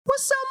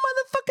What's up,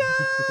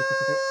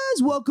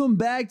 motherfuckers? Welcome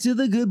back to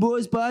the Good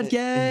Boys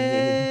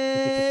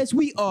Podcast.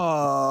 We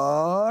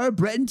are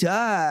Brett and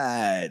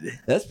Todd.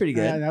 That's pretty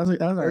good. Yeah,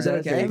 that was that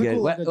okay? Very good.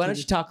 Cool. Why don't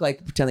you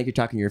pretend like you're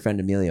talking to your friend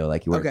Emilio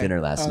like you were at dinner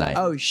last night?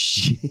 Oh,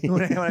 shit.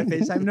 when I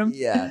FaceTimed him?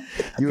 Yeah.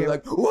 You were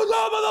like, what's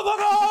up,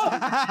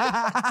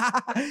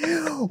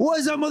 motherfucker?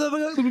 What's up,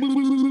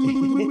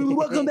 motherfucker?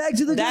 Welcome back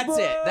to the Good Boys.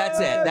 That's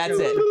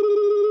it.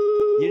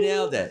 You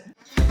nailed it.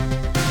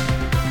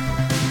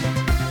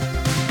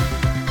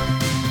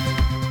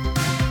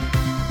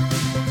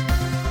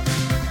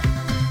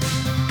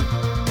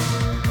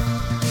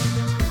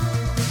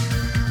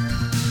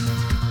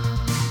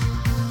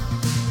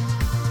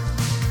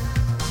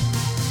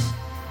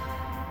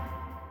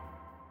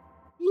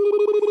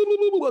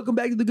 Welcome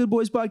back to the Good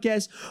Boys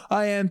Podcast.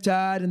 I am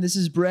Todd, and this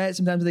is Brett.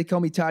 Sometimes they call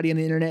me Toddy on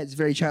the internet. It's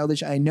very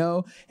childish, I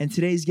know. And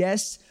today's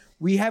guest,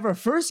 we have our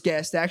first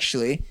guest,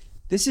 actually.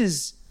 This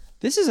is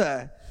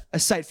a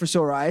sight for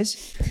sore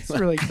eyes. It's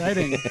really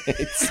exciting.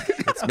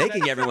 It's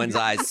making everyone's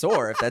eyes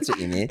sore, if that's what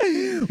you mean.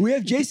 We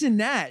have Jason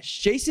Nash.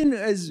 Jason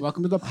is...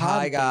 Welcome to the pod.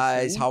 Hi,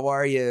 guys. How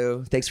are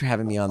you? Thanks for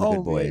having me on the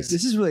Good Boys.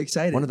 This is really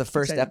exciting. One of the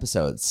first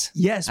episodes.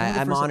 Yes.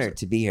 I'm honored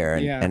to be here,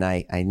 and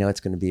I know it's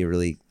going to be a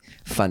really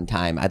fun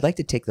time. I'd like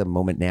to take the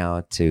moment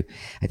now to,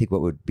 I think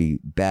what would be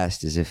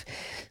best is if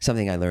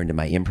something I learned in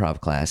my improv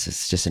class,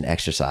 it's just an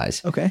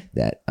exercise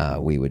that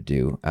we would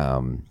do.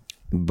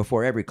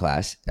 Before every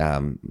class,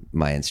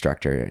 my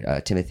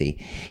instructor,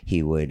 Timothy,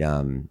 he would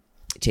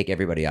take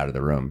everybody out of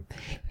the room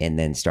and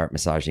then start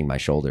massaging my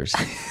shoulders.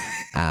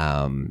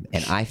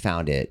 And I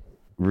found it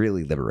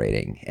really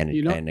liberating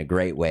and a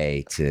great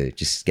way to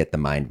just get the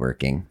mind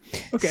working.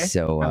 Okay.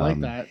 So I like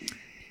that.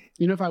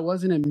 You know, if I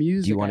wasn't in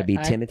music, do you want to be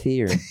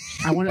Timothy or?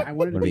 I wanted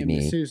to be a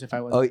masseuse if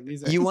I wasn't in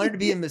music. You wanted to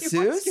be a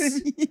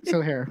masseuse?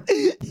 So here.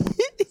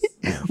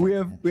 We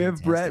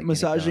have Brett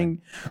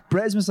massaging.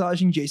 Brett's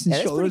massaging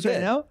Jason's shoulders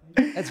right now.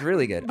 That's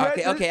really good.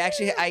 Okay.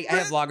 Actually, I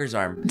have Vlogger's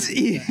arm.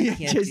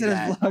 Jason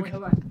has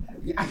vlog.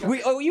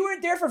 You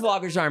weren't there for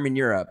Vlogger's arm in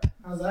Europe.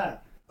 How's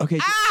that? Okay.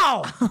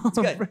 Ow! It's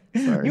good.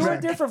 You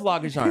weren't there for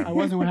Vlogger's arm. I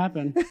wasn't. What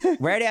happened?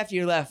 Right after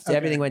you left,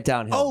 everything went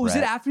downhill. Oh, was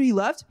it after he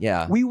left?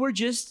 Yeah. We were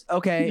just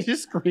You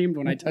just screamed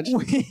when I touched you.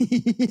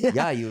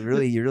 Yeah, you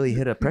really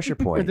hit a pressure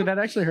point. Did that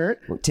actually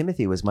hurt? Well,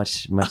 Timothy was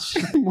much more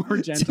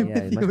gentle.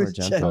 Yeah, much more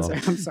gentle.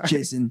 I'm sorry.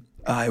 Jason,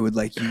 I would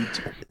like you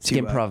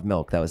to Improv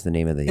Milk. That was the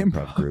name of the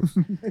improv group.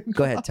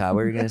 Go ahead, Todd.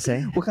 What were you gonna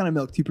say? What kind of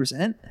milk?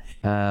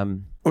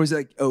 2%? Or is it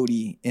like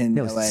Odie in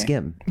LA?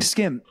 Skim.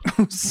 Skim.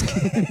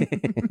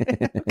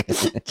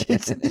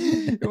 Jason,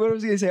 what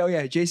was I gonna say? Oh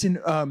yeah, Jason.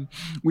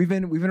 We've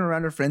been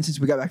around our friends since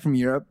we got back from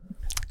Europe,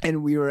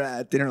 and we were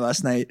at dinner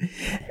last night.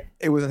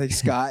 It was like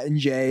Scott and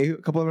Jay, a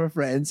couple of our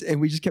friends, and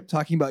we just kept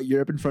talking about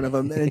Europe in front of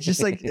them. And it's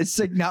just like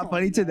not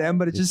funny to them,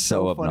 but it's just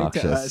so funny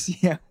to us.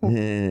 Yeah.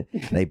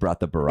 They brought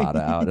the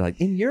burrata out. They're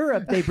like, in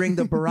Europe, they bring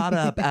the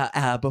burrata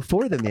up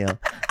before the meal.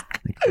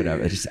 Like,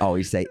 whatever. I just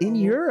always say in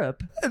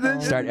Europe. And then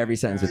start every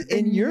sentence with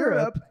in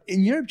Europe.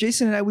 In Europe,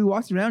 Jason and I, we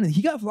walked around and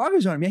he got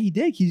vloggers on him. Yeah, he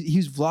did. He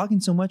was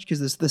vlogging so much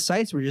because the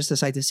sites were just a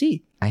sight to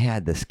see. I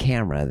had this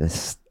camera,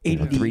 this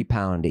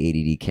 3-pound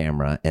ADD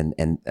camera, and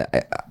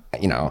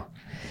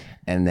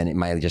then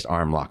my just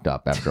arm locked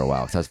up after a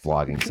while because I was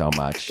vlogging so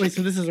much. Wait,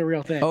 so this is a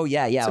real thing? Oh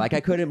yeah. Like I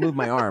couldn't move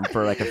my arm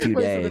for like a few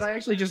days. So did I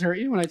actually just hurt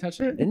you when I touched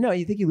it? No,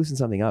 you think you loosened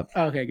something up.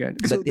 Oh, okay,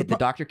 good. So the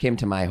doctor came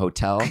to my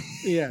hotel.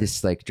 Yeah.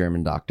 This like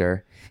German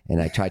doctor,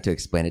 and I tried to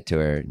explain it to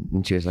her,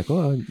 and she was like,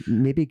 "Oh,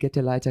 maybe get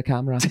a lighter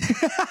camera."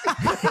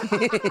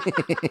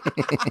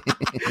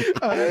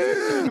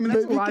 I mean,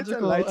 that's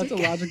logical. That's a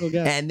logical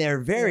guess. And they're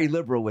very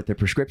liberal with the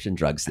prescription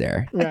drugs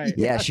there. Right.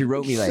 Yeah, she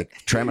wrote me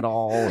like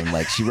tramadol, and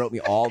like she wrote me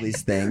all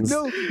these things.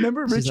 No,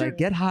 remember Richard? She's like,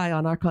 get high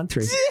on our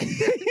country.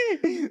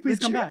 Please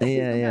come back.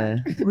 Yeah.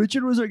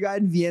 Richard was our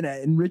guide in Vienna,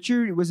 and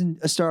Richard wasn't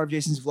a star of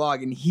Jason's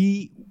vlog, and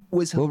he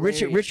was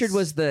hilarious. Well, Richard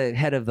was the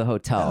head of the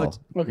hotel,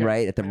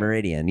 right at the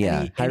Meridian.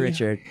 Yeah. Hi,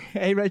 Richard.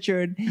 Hey,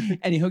 Richard.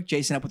 And he hooked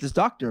Jason up with his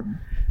doctor.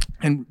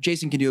 And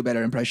Jason can do a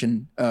better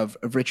impression of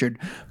Richard.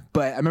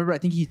 But I remember, I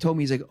think he told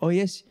me, he's like, oh,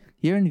 yes,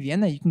 here in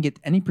Vienna, you can get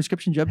any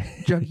prescription drug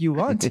you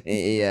want.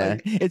 Yeah.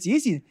 Like, it's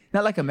easy.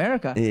 Not like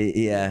America.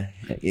 Yeah.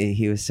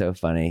 He was so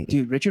funny.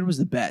 Dude, Richard was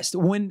the best.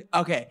 When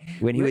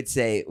he would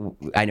say,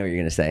 I know what you're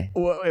going to say.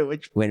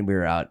 When we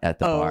were out at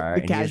the bar,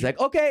 and he was like,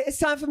 okay, it's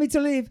time for me to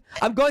leave.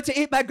 I'm going to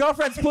eat my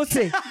girlfriend's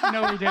pussy.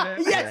 No, he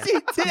didn't. Yes, he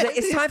did. Like,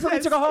 it's time for me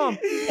to go home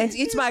and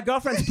eat my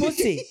girlfriend's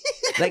pussy.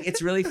 Like,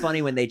 it's really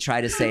funny when they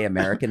try to say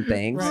American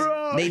things.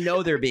 Bro. They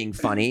know they're being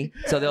funny.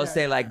 So they'll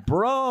say like,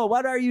 bro,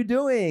 what are you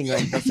doing?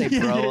 Like, they'll say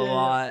bro a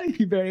lot.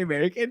 You're very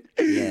American.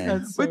 Yeah.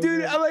 But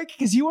dude, I'm like,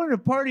 because he wanted to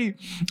party,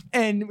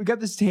 and we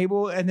got this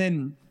table, and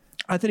then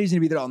I thought he was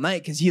gonna be there all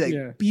night because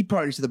he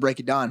parties to the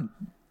break of dawn.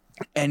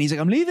 And he's like,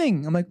 I'm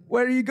leaving. I'm like,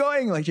 where are you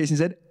going? Like Jason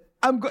said,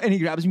 and he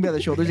grabs me by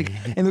the shoulders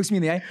and looks me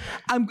in the eye.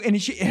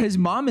 His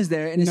mom is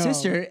there, and his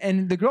sister,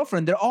 and the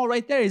girlfriend. They're all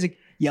right there. He's like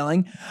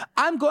yelling,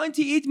 I'm going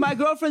to eat my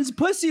girlfriend's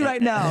pussy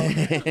right now. Do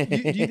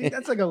you think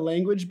that's like a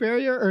language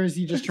barrier, or is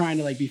he just trying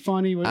to like be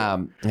funny?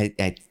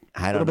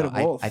 I don't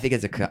know. I think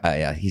it's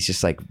yeah. He's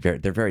just like they're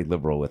very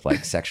liberal with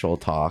like sexual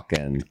talk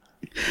and.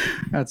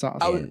 That's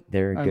awesome.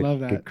 They're a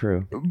good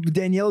crew.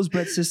 Danielle's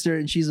Brett's sister,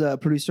 and she's a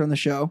producer on the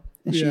show.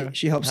 And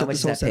she helps. How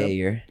much does that pay a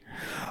year?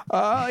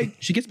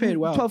 She gets paid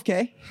well.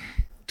 $12K.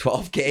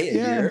 $12K a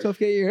year.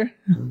 $12K a year.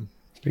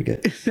 It's pretty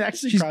good. It's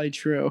actually probably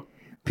true.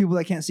 People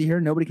that can't see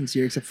her, nobody can see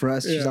her except for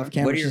us. She's off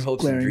camera. What are your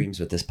hopes and dreams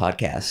with this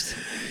podcast?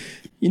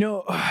 You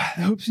know,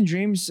 hopes and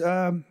dreams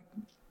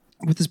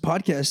with this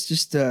podcast,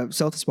 just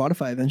sell to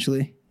Spotify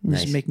eventually.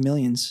 Nice. Just make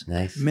millions.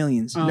 Nice.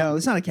 Millions. No,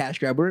 it's not a cash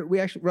grab.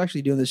 We're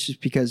actually doing this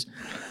just because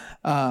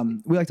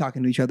we like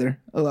talking to each other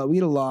a lot. We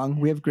get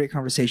along. We have great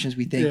conversations,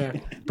 we think.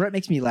 Yeah. Brett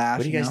makes me laugh.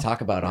 What do you guys talk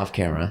about off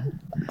camera?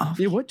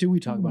 Yeah, what do we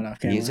talk about off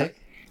camera? Music?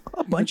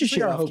 A bunch of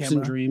shit off hopes camera.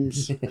 And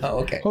dreams.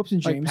 Oh, okay. Hopes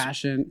and dreams. Like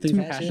passion. Things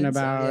we're passionate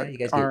about.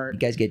 Yeah, art. You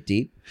guys get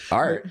deep.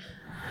 Art.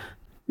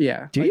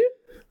 Yeah. Do you?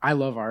 I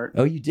love art.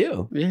 Oh, you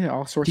do? Yeah,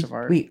 all sorts of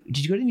art. Wait, did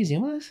you go to the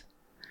museum with us?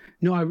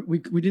 No, we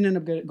didn't end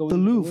up going to the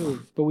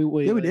Louvre. But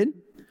we did.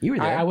 You were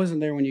there. I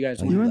wasn't there when you guys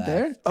went. You weren't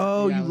there?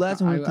 Oh, yeah, you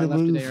left when we went to the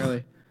Louvre. I left a day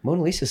early.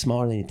 Mona Lisa's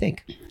smaller than you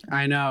think.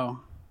 I know.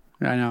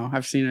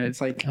 I've seen it. It's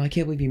like I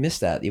can't believe you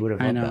missed that. You would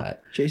have loved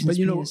that. Jason's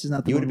penis is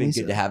not the you would have been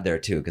good to have there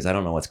too, because I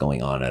don't know what's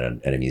going on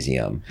at a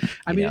museum.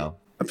 I mean,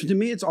 to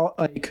me, it's all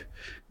like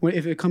when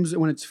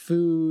it's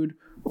food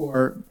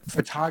or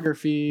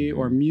photography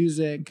or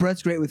music.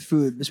 Brett's great with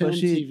food,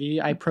 especially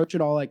TV. I approach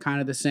it all like kind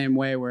of the same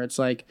way, where it's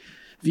like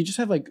if you just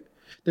have like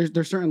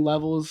there's certain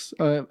levels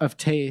of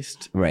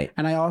taste, right?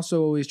 And I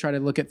also always try to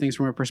look at things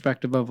from a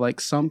perspective of like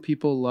some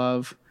people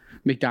love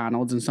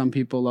McDonald's and some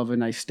people love a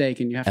nice steak,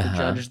 and you have to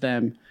judge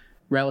them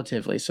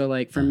relatively. So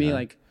like for me,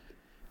 like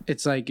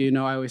it's like, you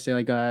know, I always say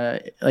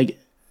like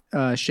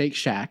Shake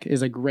Shack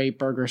is a great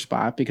burger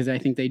spot because I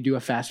think they do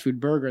a fast food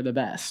burger the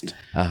best.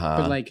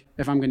 But like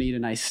if I'm going to eat a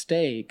nice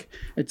steak,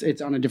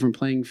 it's on a different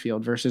playing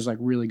field versus like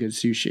really good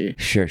sushi.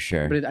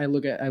 Sure. But I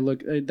look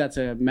that's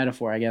a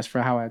metaphor, I guess,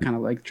 for how I kind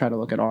of like try to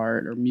look at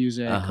art or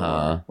music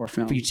or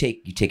film. But you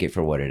take it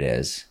for what it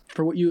is.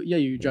 For what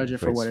you judge it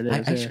for what it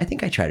is. I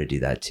think I try to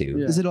do that too.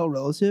 Yeah. Is it all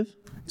relative?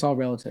 It's all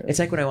relative. It's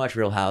like when I watch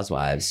Real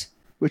Housewives.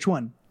 Which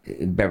one?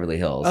 Beverly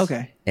Hills.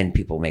 Okay. And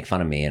people make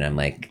fun of me, and I'm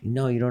like,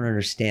 no, you don't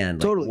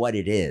understand what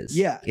it is.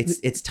 Yeah.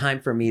 It's time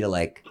for me to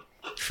like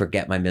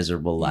forget my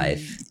miserable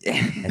life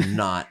and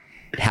not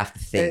have to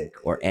think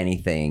or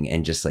anything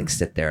and just like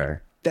sit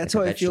there. That's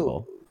like how I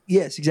feel.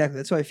 Yes, exactly.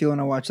 That's how I feel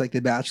when I watch like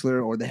The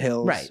Bachelor or The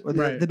Hills. Right. Or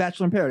The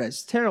Bachelor in Paradise.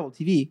 It's terrible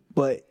TV,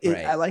 but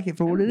I like it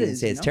for what it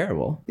is. Say it's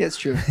terrible. Yeah, it's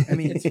true. I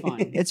mean, it's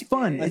fun. It's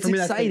fun. Like, it's for me,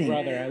 exciting.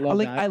 That's Big Brother. I love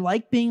that. I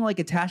like being like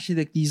attached to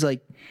these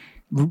like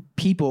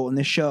people in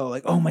the show.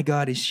 Like, oh my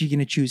God, is she going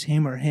to choose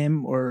him,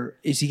 or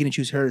is he going to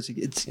choose her?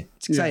 It's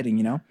exciting,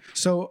 you know?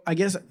 So I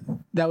guess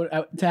that would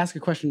to ask a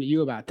question to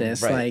you about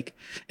this. Right. Like,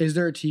 is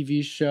there a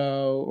TV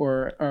show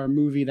or a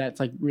movie that's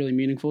like really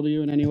meaningful to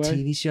you in any way?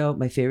 TV show.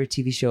 My favorite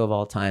TV show of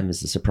all time is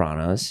The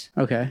Sopranos.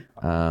 Okay.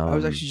 I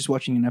was actually just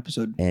watching an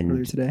episode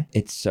earlier today.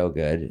 It's so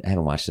good. I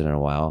haven't watched it in a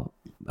while.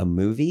 A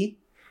movie?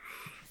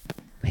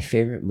 My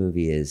favorite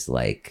movie is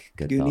like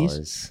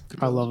Goodfellas.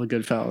 I love a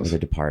Goodfellas. Or The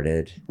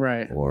Departed.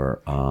 Right.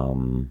 Or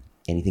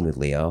anything with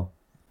Leo.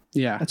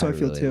 Yeah. That's how I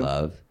feel really too.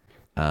 Love.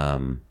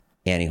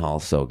 Annie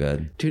Hall's so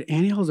good. Dude,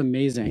 Annie Hall's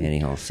amazing. Annie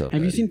Hall's so good.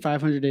 Have you seen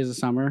 500 Days of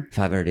Summer?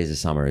 500 Days of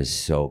Summer is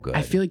so good.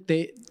 I feel like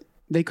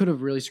they could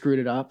have really screwed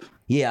it up.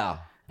 Yeah.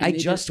 I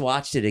just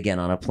watched it again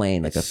on a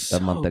plane like a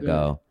month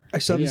ago. I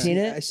still haven't seen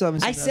it. I still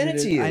haven't seen it. I sent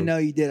it to you. I know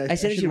you did. I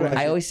sent it to you.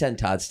 I always send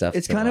Todd stuff.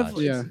 It's kind of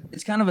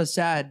it's kind of a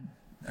sad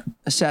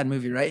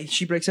movie, right?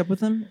 She breaks up with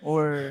him,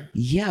 or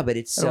but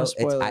it's so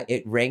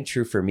it rang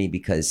true for me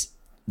because,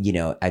 you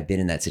know, I've been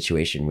in that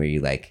situation where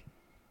you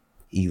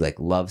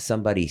love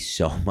somebody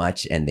so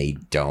much and they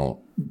don't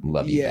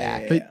love you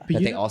back, but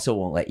they also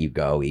won't let you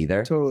go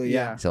either. Totally,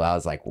 yeah. So I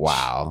was like,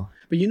 wow.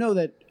 But you know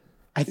that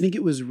I think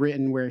it was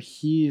written where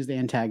he is the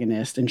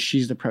antagonist and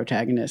she's the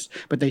protagonist,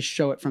 but they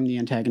show it from the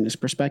antagonist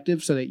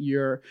perspective so that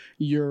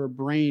your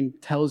brain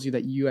tells you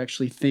that you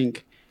actually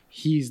think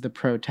he's the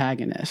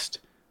protagonist.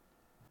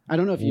 I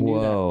don't know if you knew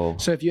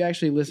that. So if you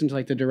actually listen to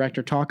like the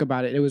director talk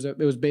about it, it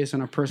was based on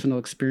a personal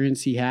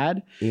experience he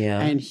had. Yeah.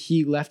 And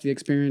he left the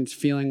experience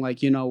feeling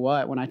like, you know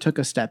what, when I took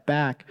a step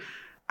back,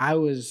 I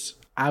was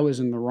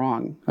in the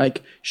wrong.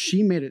 Like,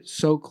 she made it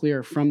so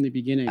clear from the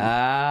beginning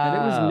that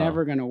it was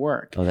never going to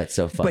work. Oh, that's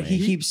so funny. But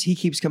he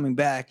keeps coming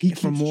back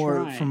for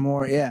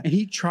more. Yeah. And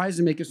he tries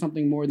to make it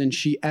something more than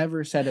she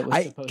ever said it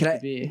was supposed to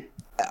be.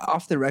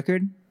 Off the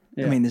record,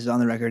 I mean, this is on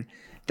the record.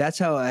 That's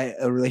how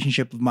a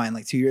relationship of mine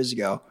like 2 years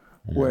ago,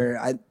 where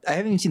I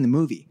haven't even seen the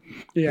movie.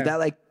 Yeah. But that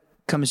like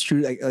comes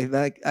true. Like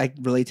I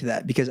relate to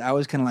that because I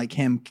was kind of like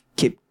him.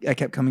 I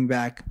kept coming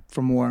back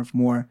for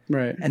more.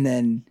 Right. And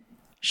then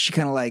she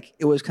kind of like,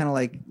 it was kind of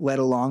like led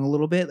along a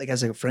little bit, like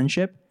as like a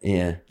friendship.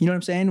 Yeah. You know what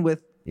I'm saying?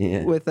 With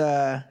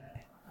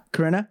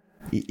Corinna?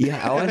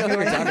 Yeah. I know what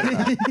you're talking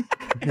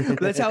about.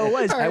 That's how it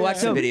was. I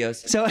watched the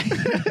videos. So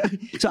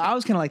I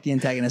was kind of like the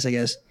antagonist, I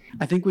guess.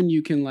 I think when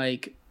you can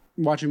like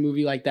watch a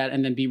movie like that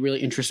and then be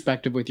really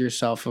introspective with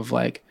yourself of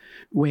like,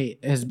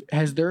 wait,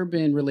 has there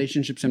been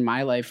relationships in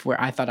my life where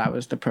I thought I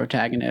was the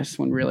protagonist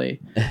when really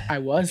I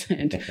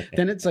wasn't?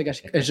 Then it's like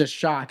it's just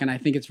shock, and I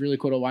think it's really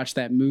cool to watch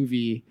that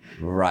movie,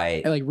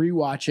 right? And like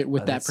rewatch it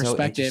with that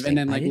perspective, and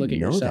then like look at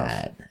yourself.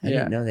 I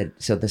didn't know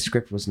that. So the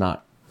script was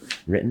not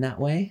written that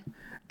way.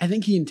 I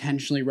think he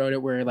intentionally wrote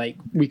it where like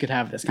we could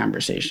have this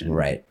conversation.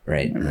 Right.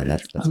 No,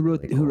 that's who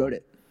wrote really cool. Who wrote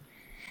it?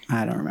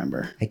 I don't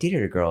remember. I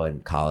dated a girl in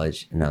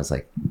college, and I was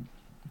like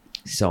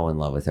so in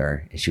love with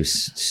her, and she was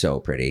so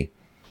pretty,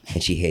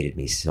 and she hated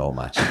me so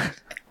much.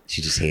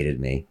 She just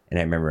hated me. And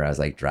I remember I was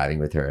like driving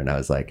with her, and I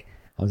was like,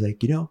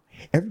 you know,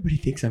 everybody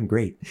thinks I'm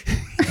great.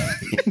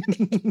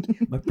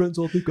 My friends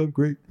all think I'm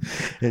great,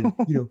 and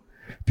you know,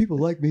 people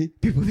like me.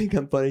 People think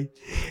I'm funny.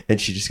 And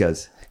she just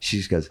goes,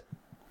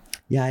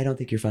 yeah, I don't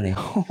think you're funny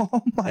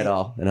at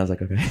all. And I was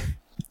like, okay.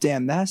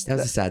 Damn, that was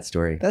a sad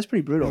story. That's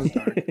pretty brutal.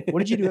 What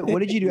did you do? What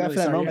did you do really after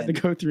that moment? You had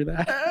to go through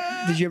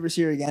that. Did you ever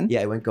see her again?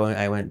 Yeah, I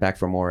went back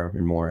for more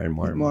and more.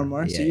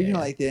 Yeah, so you're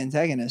like the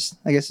antagonist,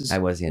 I guess. I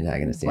was the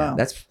antagonist. Yeah, wow.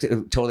 That's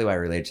totally why I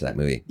related to that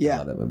movie. Yeah, I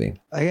love that movie.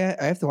 I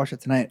have to watch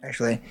it tonight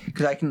actually,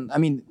 because I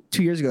mean,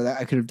 2 years ago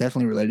I could have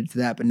definitely related to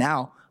that, but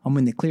now I'm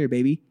in the clear,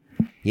 baby.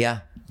 Yeah,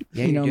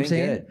 you know what I'm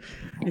saying?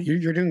 Good.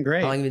 You're doing great.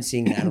 How long have you been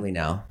seeing Natalie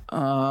now?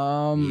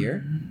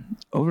 Year?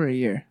 Over a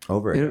year.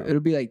 It'll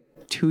be like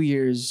 2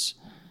 years.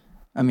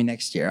 I mean,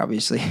 next year,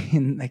 obviously.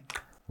 In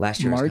like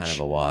last year was kind of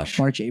a wash.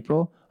 March,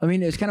 April. I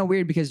mean, it was kind of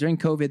weird because during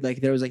COVID,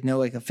 like there was like no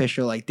like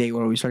official like date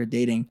where we started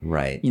dating.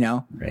 Right. You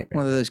know, right.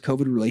 One of those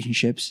COVID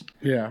relationships.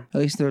 Yeah. At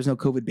least there was no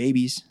COVID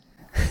babies.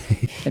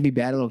 That'd be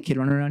bad. A little kid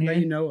running around here. That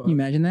you know of. Can you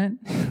imagine that?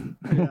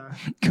 Yeah.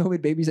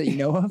 COVID babies that you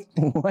know of.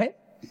 What?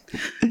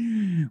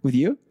 With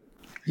you?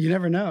 You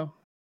never know.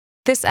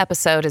 This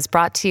episode is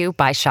brought to you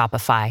by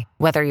Shopify.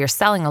 Whether you're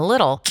selling a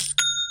little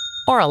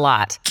or a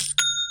lot,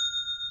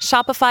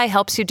 Shopify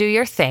helps you do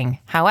your thing,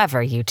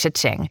 however you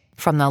cha-ching.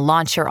 From the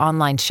launch your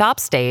online shop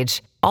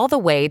stage, all the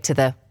way to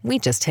the we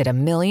just hit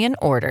 1 million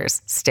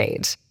orders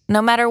stage.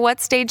 No matter what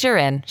stage you're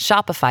in,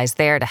 Shopify's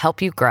there to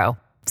help you grow.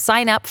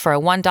 Sign up for a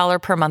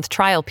 $1 per month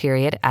trial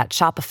period at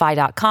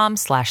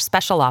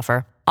shopify.com/special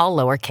offer, all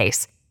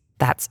lowercase.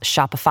 That's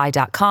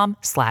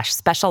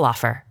shopify.com/special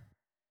offer.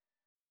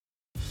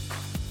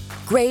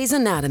 Grey's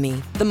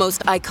Anatomy, the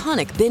most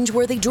iconic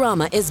binge-worthy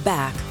drama, is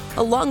back,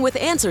 along with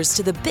answers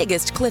to the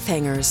biggest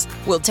cliffhangers.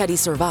 Will Teddy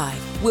survive?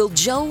 Will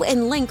Joe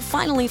and Link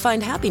finally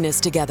find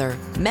happiness together?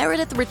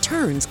 Meredith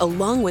returns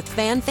along with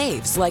fan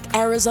faves like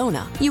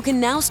Arizona. You can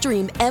now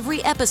stream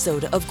every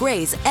episode of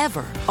Grey's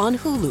ever on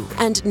Hulu,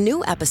 and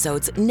new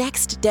episodes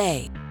next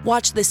day.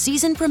 Watch the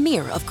season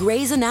premiere of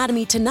Grey's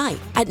Anatomy tonight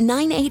at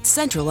 9/8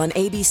 Central on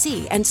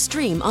ABC and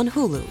stream on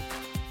Hulu.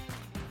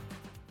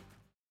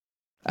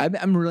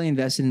 I'm really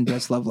invested in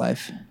Brett's love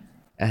life.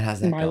 And how's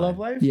that My going? love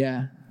life?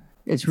 Yeah.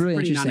 It's really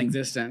pretty interesting.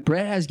 non-existent.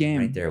 Brett has game.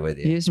 Right there with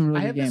you. He has some really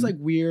I have good this game. like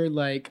weird,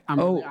 like I'm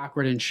really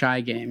awkward and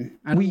shy game.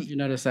 I don't know if you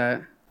noticed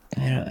that.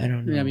 I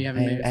don't know.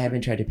 Yeah, I haven't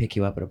tried to pick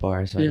you up at a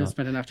bar, so You I haven't don't.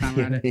 spent enough time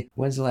around it.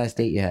 When's the last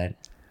date you had?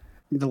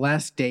 The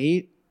last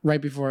date,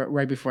 right before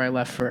I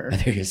left for. I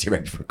think you're gonna say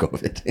right before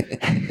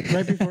COVID.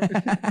 Right before.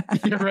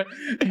 Yeah, right.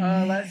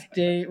 Last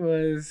date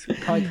was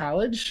probably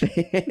college.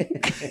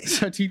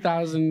 So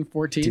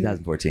 2014.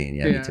 2014,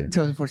 yeah, Yeah. me too.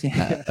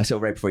 2014. So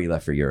right before you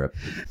left for Europe.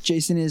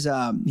 Jason is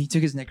he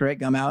took his Nicorette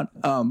gum out.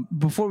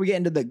 Before we get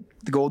into the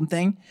golden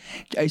thing,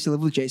 I used to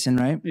live with Jason,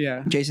 right?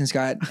 Yeah. Jason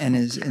Scott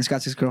and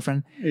Scott's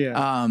ex-girlfriend.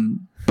 Yeah.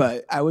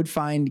 But I would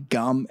find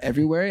gum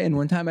everywhere, and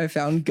one time I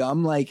found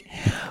gum like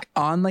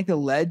on like the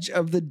ledge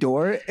of the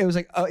door. It was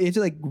like you have to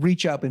like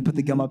reach up and put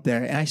the gum up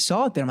there, and I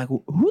saw it there. I'm like,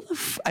 who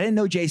the? I didn't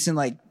know Jason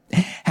like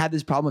had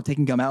this problem of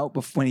taking gum out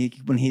before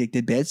when he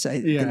did bits.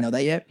 I didn't know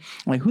that yet.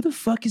 I'm like, who the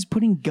fuck is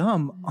putting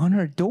gum on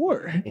our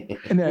door?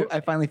 And then I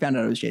finally found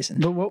out it was Jason.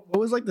 But what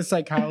was like the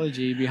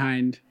psychology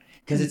behind?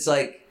 Because it's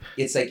like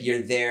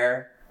you're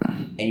there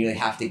and you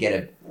have to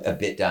get a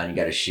bit done. You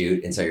got to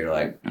shoot, and so you're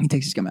like, He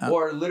takes his gum out.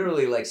 or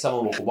literally like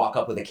someone will walk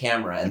up with a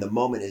camera, and the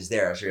moment is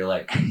there, so you're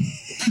like,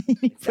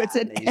 He puts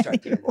it and then you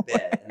start doing the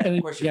bit, and then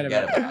of course you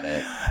forget about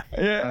it.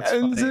 Yeah, That's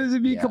and funny. so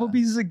there'd be a couple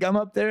pieces of gum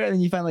up there, and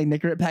then you find like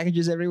Nicorette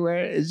packages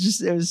everywhere.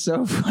 It was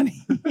so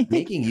funny.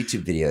 Making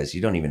YouTube videos,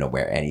 you don't even know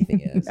where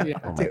anything is. Yeah,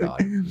 oh my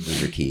god,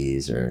 lose your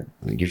keys, or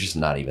you're just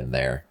not even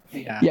there.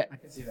 Yeah. I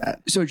can see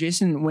that. So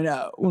Jason,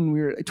 when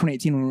we were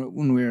 2018,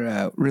 when we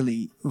were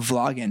really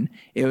vlogging,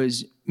 it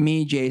was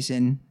me,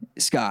 Jason,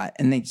 Scott,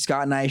 and then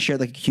Scott and I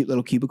shared like a cute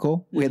little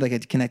cubicle. We had like a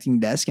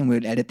connecting desk, and we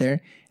would edit there.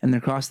 And then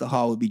across the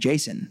hall would be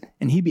Jason,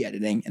 and he'd be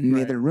editing, and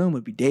the other room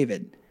would be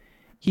David.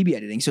 He'd be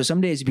editing. So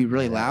some days it'd be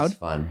really loud,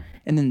 Fun.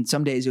 and then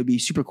some days it would be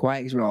super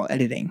quiet because we're all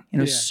editing,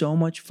 and it was so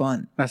much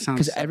fun. That sounds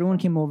because everyone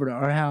came over to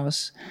our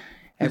house.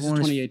 This is Everyone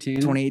was 2018?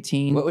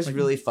 2018. What was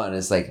really fun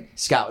is like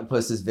Scott would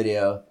post his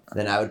video,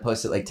 then I would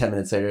post it like 10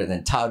 minutes later, and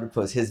then Todd would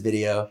post his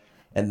video,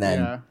 and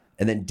then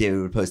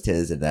David would post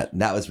his, and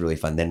that was really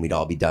fun. Then we'd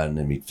all be done,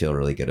 and we'd feel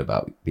really good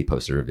about we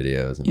posted our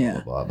videos and blah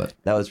blah blah. But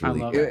that was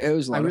really I love good. It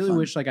was a lot I of really fun.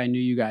 wish like I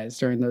knew you guys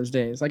during those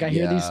days. Like I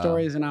hear these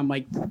stories and I'm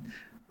like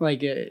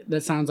Like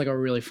that sounds like a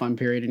really fun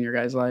period in your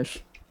guys'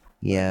 life.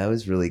 Yeah, it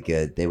was really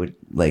good. They would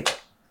like,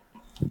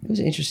 it was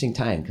an interesting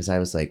time because I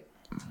was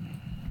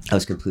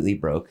completely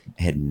broke.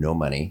 I had no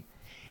money.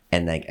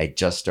 And like, I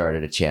just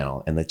started a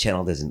channel and the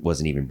channel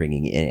wasn't even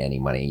bringing in any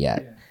money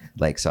yet. Yeah.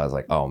 Like, so I was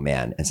like, oh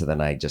man. And so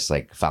then I just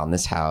like found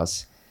this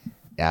house,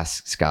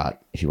 asked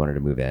Scott if he wanted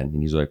to move in.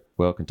 And he's like,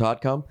 well, can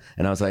Todd come?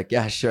 And I was like,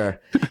 yeah, sure.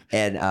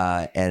 and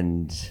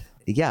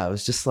yeah, it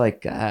was just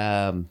like,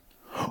 it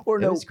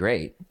was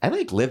great. I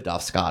like lived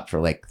off Scott for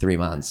like 3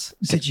 months,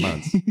 6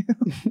 months.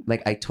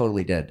 Like I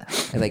totally did.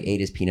 I like ate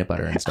his peanut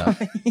butter and stuff.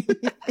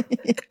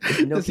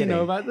 No Does kidding. he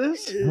know about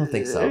this? I don't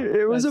think so.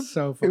 It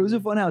was a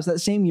fun house. That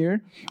same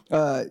year,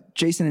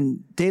 Jason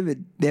and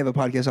David, they have a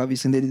podcast,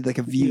 obviously, and they did like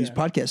a Views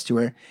podcast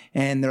tour.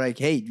 And they're like,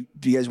 hey,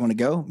 do you guys want to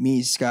go?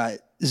 Me, Scott,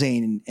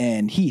 Zane,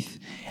 and Heath.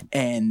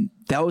 And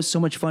that was so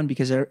much fun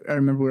because I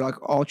remember we were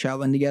like all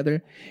traveling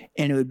together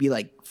and it would be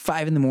like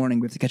 5 a.m.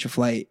 we have to catch a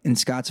flight and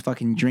Scott's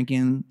fucking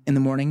drinking in the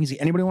morning. He's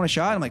like, anybody want a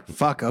shot? I'm like,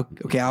 fuck,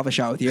 okay, I'll have a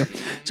shot with you.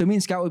 So me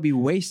and Scott would be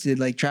wasted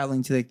like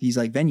traveling to like these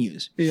like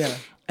venues. Yeah.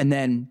 And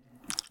then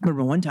I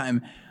remember one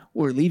time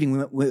we were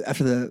leaving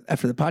after the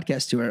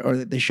podcast tour or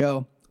the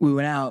show, we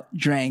went out,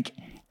 drank,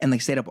 and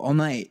like stayed up all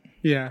night.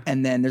 Yeah.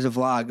 And then there's a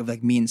vlog of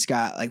like me and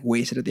Scott like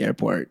wasted at the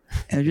airport.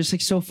 And they're just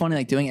like so funny,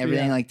 like doing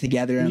everything like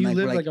together. And you like,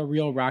 live like a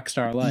real rock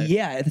star life.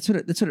 Yeah, that's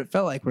what it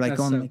felt like. We're like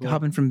going like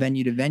hopping from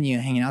venue to venue,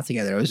 hanging out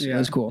together. It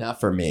was cool. Not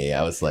for me.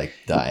 I was like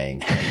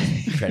dying,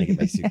 trying to get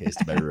my suitcase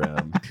to my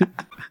room.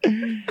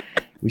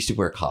 We used to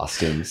wear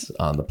costumes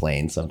on the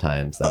plane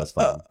sometimes. That was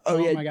fun.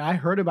 Oh my God. I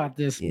heard about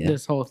this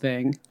whole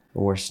thing. I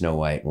wore Snow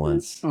White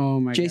once. Oh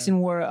my Jason God.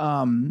 wore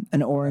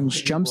an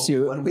orange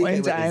jumpsuit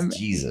one time.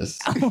 Jesus.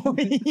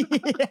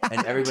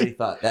 And everybody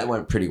thought that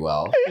went pretty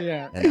well.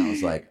 Yeah. And I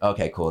was like,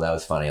 okay, cool. That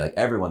was funny. Like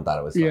everyone thought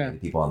it was funny. Yeah. The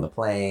people on the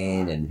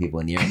plane and the people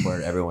in the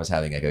airport, everyone was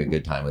having like a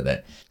good time with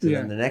it. So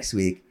then the next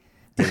week,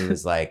 David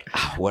was like,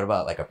 what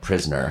about like a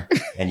prisoner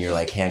and you're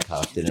like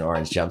handcuffed in an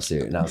orange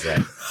jumpsuit? And I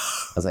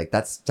was like,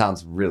 that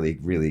sounds really,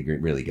 really,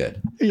 really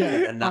good.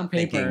 Yeah. And not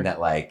thinking that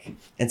like,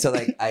 and so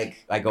like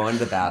I go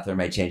into the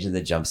bathroom, I change into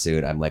the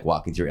jumpsuit. I'm like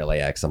walking through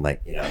LAX. I'm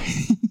like,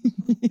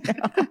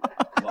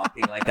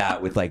 walking like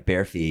that with like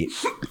bare feet.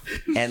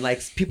 And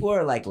like people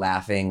are like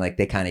laughing, like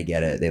they kind of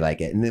get it. They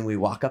like it. And then we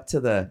walk up to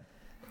the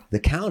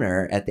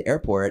counter at the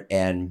airport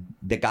and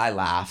the guy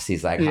laughs.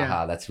 He's like,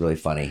 haha, that's really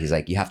funny. He's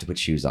like, you have to put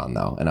shoes on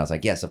though. And I was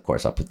like, yes, of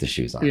course I'll put the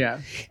shoes on.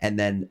 Yeah. And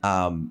then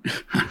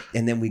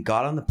we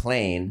got on the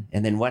plane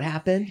and then what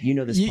happened? You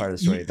know this part of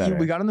the story better.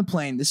 We got on the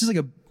plane. This is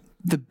like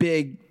the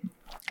big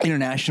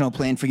international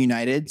plane for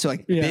United. So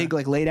like big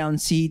like lay down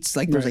seats.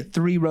 Like there's like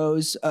 3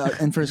 rows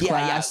in first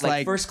class. Yeah,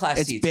 like first class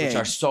seats, big. which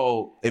are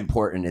so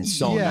important and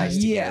so nice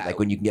to get. Like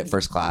when you can get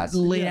first class,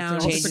 lay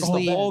down changes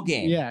the whole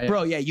game. Yeah.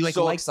 Bro, yeah, you like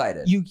so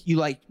excited. You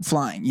like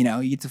flying. You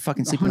know, you get to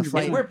fucking sleep on the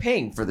flight. And we're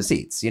paying for the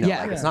seats. You know,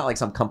 like it's not like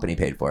some company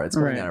paid for it. It's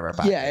going out of our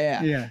pocket.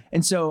 Yeah.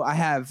 And so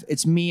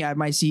it's me. I have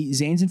my seat.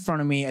 Zane's in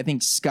front of me. I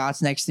think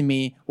Scott's next to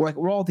me.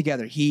 We're all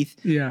together. Heath.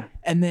 Yeah.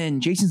 And then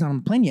Jason's not on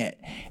the plane yet,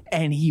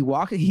 and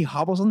he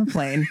hobbles on the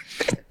plane.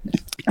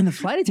 And the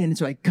flight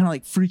attendants are like kind of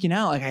like freaking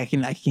out. Like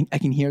I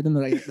can hear them.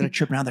 They're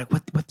tripping out. They're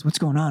like, what's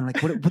going on?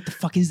 Like what the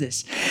fuck is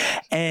this?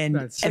 And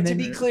then, to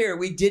be clear,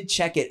 we did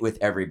check it with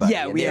everybody.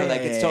 Yeah, we were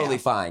like, it's totally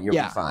fine. You'll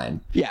be fine.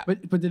 Yeah, but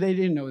they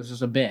didn't know this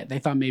was a bit. They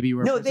thought maybe you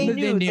were. No, they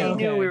knew. They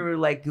knew we were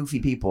like goofy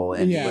people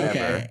and whatever.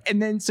 Okay.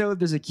 And then so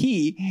there's a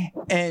key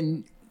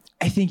and.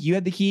 I think you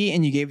had the key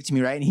and you gave it to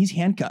me, right? And he's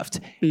handcuffed.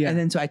 Yeah. And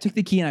then so I took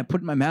the key and I put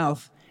it in my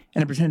mouth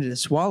and I pretended to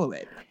swallow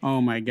it. Oh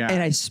my God.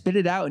 And I spit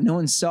it out and no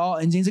one saw.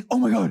 And Zane's like, oh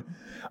my God,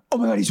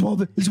 he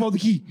swallowed the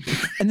key.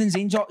 And then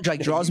Zane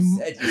like draws him. You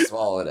said you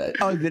swallowed it.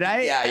 Oh, did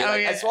I? Yeah, you're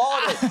like, I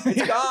swallowed it.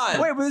 It's gone.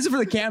 Wait, but this is for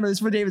the camera. This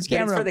is for David's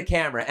camera. It's for the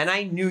camera. And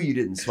I knew you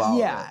didn't swallow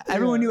it. Yeah,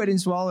 everyone knew I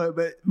didn't swallow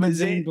it, but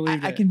Zane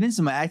believed it. I convinced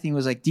him my acting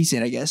was like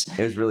decent, I guess.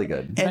 It was really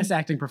good. Best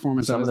acting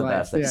performance of his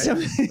life.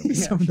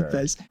 Some of the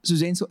best. So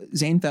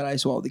Zane thought I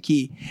swallowed the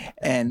key.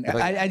 And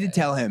I did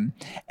tell him.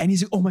 And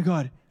he's like, oh my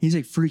God. He's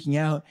like freaking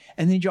out.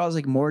 And then he draws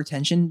like more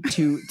attention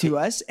to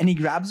us. And he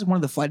grabs one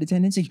of the flight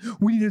attendants. Like,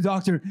 we need a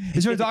doctor.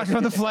 Is there a doctor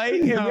on the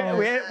flight? No.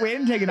 we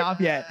hadn't taken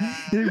off yet.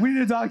 He's like, we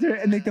need a doctor.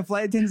 And like the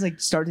flight attendants like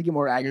start to get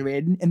more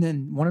aggravated. And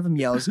then one of them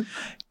yells,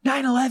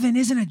 9/11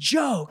 isn't a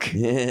joke.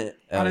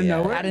 Out of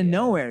nowhere? Out of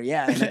nowhere,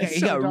 yeah.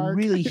 It got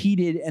really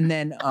heated. And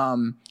then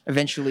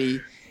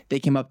eventually they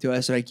came up to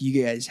us like,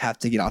 you guys have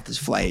to get off this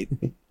flight.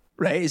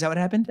 Right? Is that what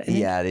happened?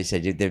 Yeah, they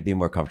said they'd be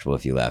more comfortable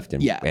if you left.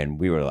 And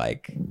we were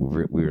like,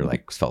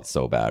 felt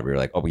so bad. We were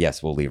like, oh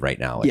yes, we'll leave right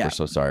now. Like, we're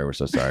so sorry. We're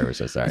so sorry. We're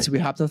so sorry. So we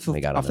hopped off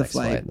we got off on the next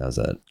flight. And that was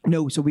it.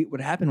 No, so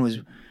what happened was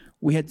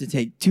we had to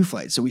take 2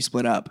 flights. So we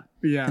split up.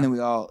 Yeah. And then we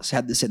all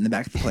had to sit in the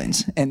back of the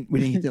planes and we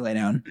didn't get to lay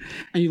down.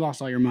 And you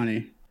lost all your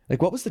money.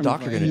 Like, what was the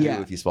doctor going to do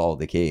if you swallowed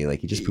the key?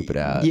 Like, you just poop it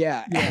out.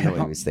 Yeah. I don't know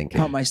what he was thinking.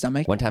 Pump my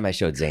stomach. One time I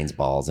showed Zane's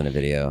balls in a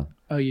video.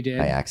 Oh, you did?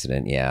 By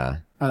accident, yeah.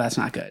 Oh, that's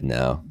not good.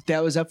 No.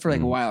 That was up for like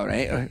a while,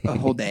 right? A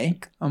whole day,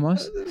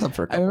 almost. It was up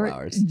for a couple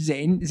hours.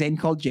 Zane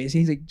called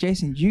Jason. He's like,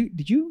 Jason,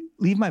 did you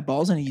leave my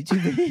balls on a YouTube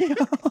video?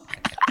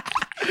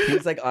 He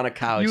was like on a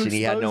couch and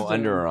he had no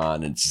underwear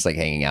on and it's just like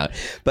hanging out.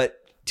 But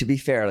to be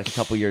fair, like a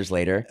couple years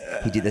later,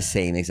 he did the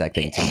same exact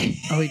thing to me.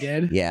 Oh, he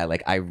did? Yeah,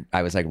 like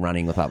I was like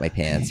running without my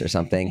pants or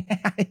something,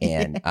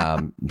 and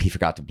he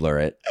forgot to blur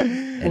it.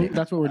 Well,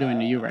 that's what we're doing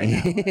to you right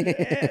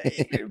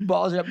now.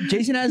 Balls are up.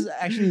 Jason has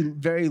actually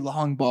very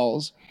long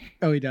balls.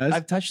 Oh, he does?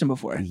 I've touched him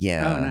before.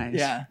 Yeah. Oh, nice.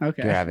 Yeah.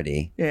 Okay.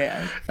 Gravity.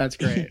 Yeah. That's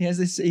great. He has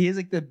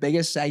like the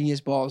biggest,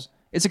 saggiest balls.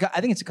 I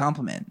think it's a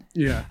compliment.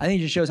 Yeah. I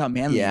think it just shows how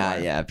manly you are.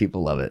 Yeah,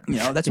 people love it. You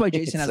know, that's why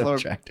Jason has so lower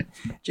attractive.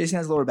 Jason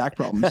has lower back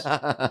problems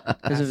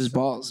because of his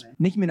balls.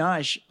 Nicki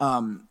Minaj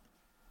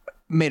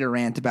made a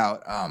rant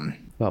about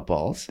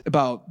balls?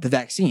 About the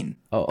vaccine.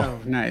 Oh,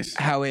 nice.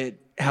 How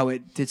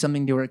it did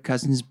something to her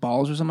cousin's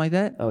balls or something like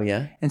that. Oh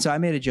yeah. And so I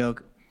made a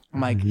joke.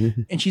 I'm like,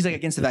 and she's like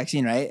against the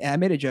vaccine, right? And I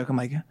made a joke. I'm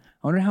like,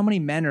 I wonder how many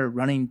men are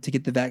running to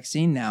get the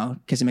vaccine now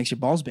because it makes your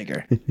balls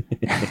bigger.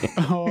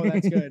 Oh,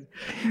 that's good.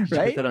 Right? Did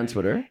you put that on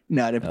Twitter?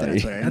 No, I didn't put that on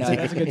Twitter.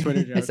 That's a good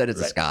Twitter joke. I said it's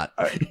a Scott.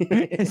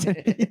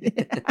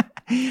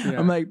 Yeah.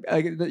 I'm like,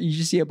 you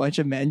just see a bunch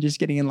of men just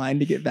getting in line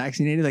to get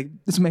vaccinated. Like,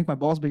 this will make my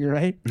balls bigger,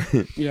 right?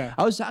 Yeah.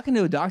 I was talking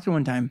to a doctor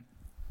one time,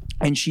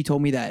 and she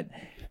told me that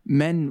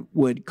men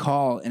would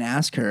call and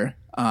ask her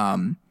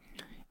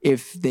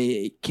if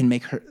they can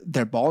make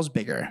their balls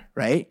bigger,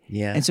 right?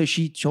 Yeah. And so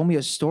she told me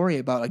a story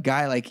about a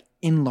guy like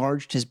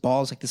enlarged his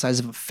balls like the size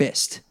of a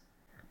fist.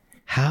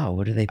 How?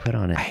 What do they put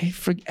on it? I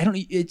don't.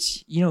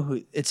 It's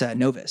it's a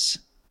Novus.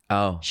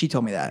 Oh. She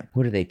told me that.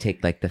 What do they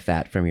take like the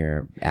fat from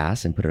your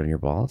ass and put it on your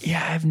balls? Yeah,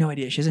 I have no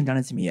idea. She hasn't done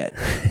it to me yet.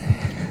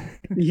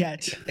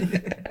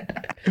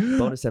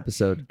 Bonus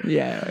episode.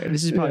 Yeah,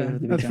 this is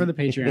probably that's for the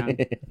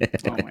Patreon.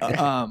 Oh my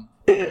God.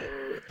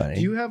 Funny.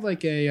 Do you have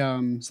like a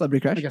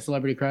celebrity crush? Like a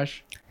celebrity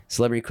crush?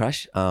 Celebrity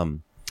crush?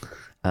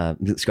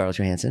 Scarlett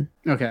Johansson.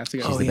 Okay, that's a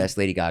good. She's the best.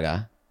 Lady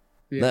Gaga.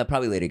 Yeah.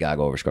 Probably Lady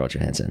Gaga over Scarlett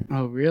Johansson.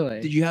 Oh,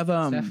 really? Did you have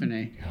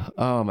Stephanie?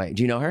 Oh my!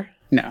 Do you know her?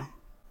 No.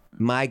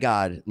 My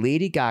God,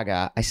 Lady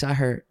Gaga. I saw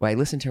her. Well, I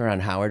listened to her on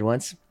Howard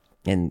once,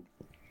 and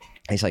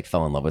I just like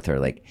fell in love with her.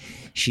 Like,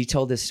 she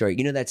told this story.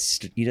 You know that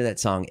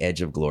song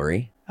 "Edge of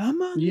Glory."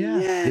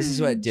 Yeah. This is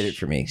what did it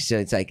for me. So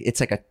it's like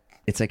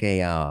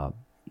a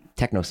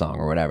techno song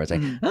or whatever. It's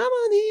like I'm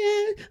on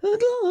the edge of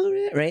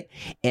glory, right?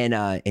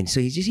 And so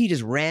he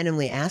just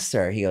randomly asked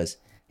her. He goes,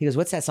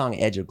 what's that song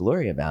 "Edge of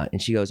Glory" about?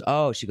 And she goes,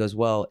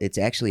 well, it's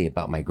actually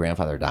about my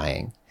grandfather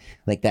dying,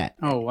 like that.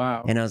 Oh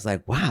wow. And I was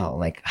like, wow,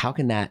 like how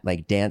can that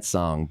like dance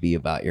song be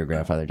about your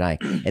grandfather dying?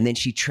 And then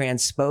she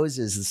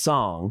transposes the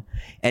song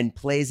and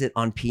plays it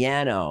on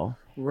piano.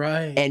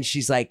 Right. And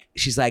she's like,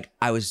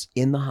 I was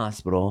in the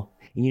hospital.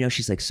 And you know,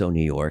 she's like so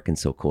New York and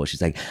so cool.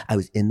 She's like, I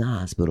was in the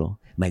hospital.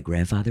 My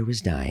grandfather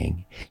was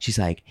dying. She's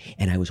like,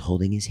 and I was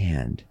holding his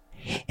hand.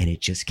 And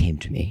it just came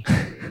to me.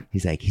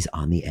 He's like, he's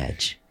on the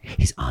edge.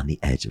 He's on the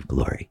edge of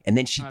glory. And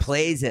then she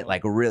plays it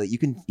like really, you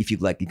can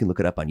look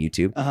it up on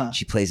YouTube.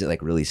 She plays it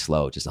like really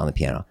slow, just on the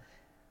piano.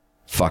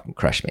 Fucking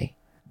crush me.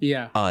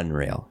 Yeah.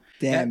 Unreal.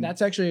 Damn.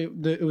 That's actually,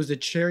 it was the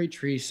Cherry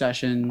Tree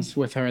sessions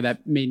with her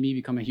that made me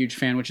become a huge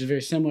fan, which is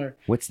very similar.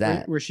 What's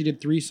that? Where she did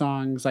 3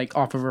 songs like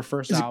off of her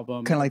first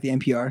album. Kind of like the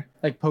NPR.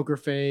 Like Poker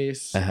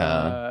Face,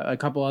 a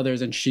couple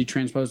others, and she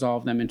transposed all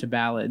of them into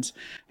ballads.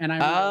 And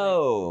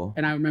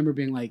I remember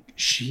being like,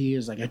 she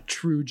is like a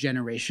true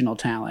generational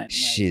talent. Like,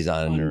 she's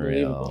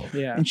unreal.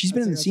 Yeah. And she's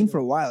been in the scene for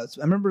a while.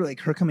 I remember like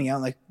her coming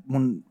out like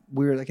when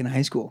we were like in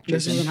high school.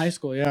 This was in high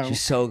school, yeah.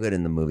 She's so good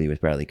in the movie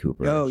with Bradley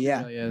Cooper. Oh yeah.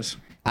 She really is.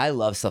 I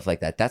love stuff like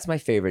that. That's my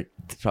favorite,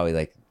 probably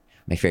like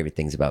my favorite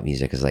things about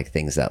music is like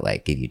things that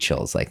like give you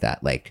chills like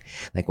that. Like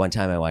one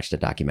time I watched a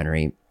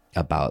documentary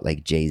about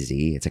like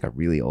Jay-Z. It's like a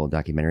really old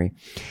documentary.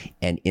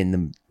 And in the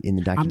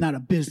documentary, I'm not a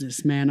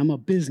businessman. I'm a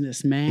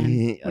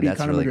businessman.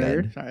 That's really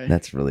good. Sorry.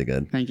 That's really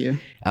good. Thank you.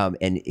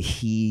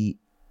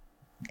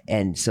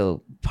 And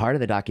so part of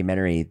the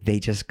documentary, they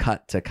just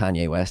cut to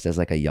Kanye West as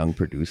like a young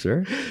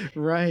producer.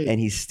 Right. And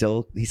he's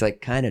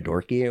like kind of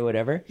dorky or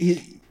whatever.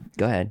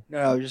 Go ahead. No,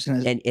 I was just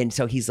gonna. And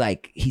so he's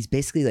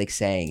basically like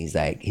saying, he's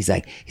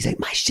like,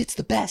 my shit's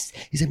the best.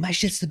 He's like, my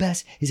shit's the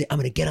best. He's like, I'm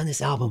gonna get on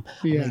this album.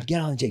 I'm gonna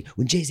get on Jay.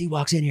 When Jay-Z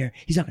walks in here,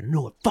 he's not gonna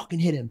know what fucking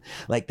hit him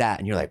like that.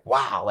 And you're like,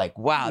 wow,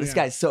 this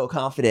guy's so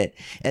confident.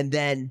 And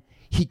then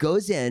he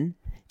goes in,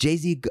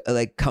 Jay-Z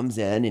like comes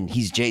in, and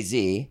he's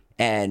Jay-Z,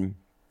 and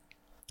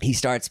he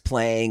starts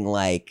playing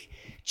like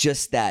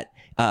just that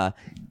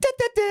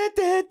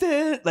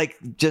like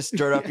just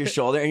dirt off your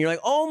shoulder, and you're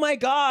like, oh my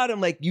God.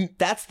 I'm like,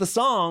 that's the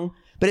song,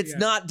 but it's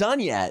not done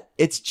yet.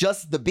 It's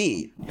just the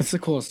beat. That's the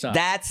coolest stuff.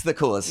 That's the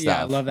coolest stuff.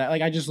 Yeah, I love that.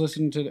 Like I just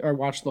listened to or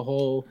watched the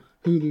whole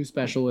Hulu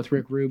special with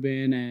Rick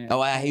Rubin and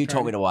you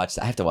told me to watch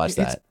that. I have to watch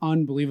that. It's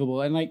unbelievable.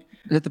 And like,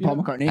 is it the Paul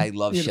McCartney? I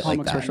love shit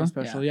like that.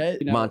 Special. Yeah.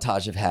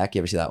 Montage of Heck. You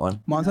ever see that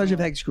one? Montage of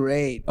Heck's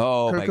great.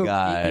 Oh my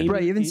God. Bro,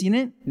 you haven't seen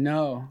it?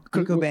 No.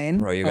 Kurt Cobain.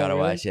 Bro, you gotta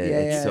watch it.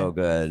 It's so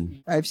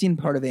good. I've seen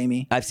part of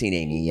Amy. I've seen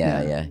Amy.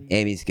 Yeah.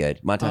 Amy's good.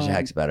 Montage of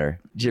Heck's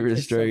better. Did you ever hear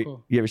the story? So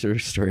cool. You ever heard the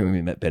story when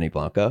we met Benny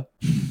Blanco?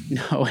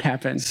 No, what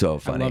happened? So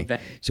funny. I love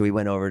that. So we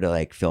went over to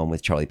like film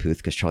with Charlie Puth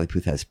because Charlie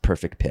Puth has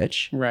perfect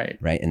pitch. Right.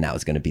 And that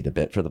was going to be the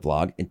bit for the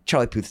vlog. And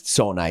Charlie Puth's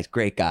so nice,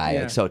 great guy,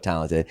 like so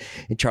talented.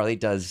 And Charlie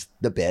does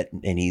the bit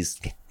and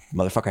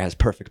motherfucker has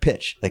perfect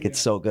pitch. Like it's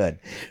so good.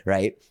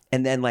 Right.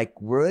 And then like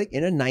we're like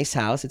in a nice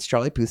house. It's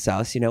Charlie Puth's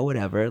house,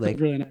 whatever. Like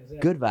really nice,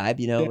 good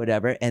vibe,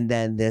 whatever. And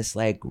then this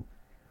like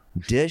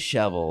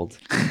disheveled,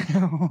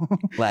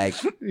 like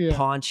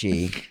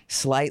paunchy,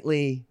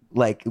 slightly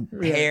like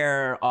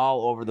hair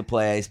all over the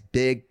place,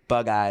 big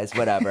bug eyes,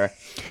 whatever.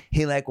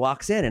 He like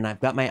walks in and I've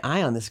got my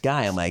eye on this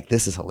guy. I'm like,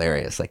 this is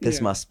hilarious. Like this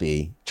must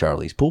be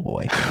Charlie's pool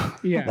boy.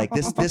 Like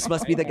this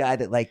must be the guy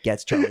that like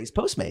gets Charlie's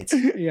Postmates.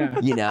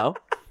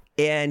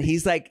 And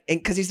he's like,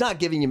 because he's not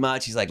giving you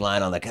much. He's like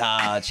lying on the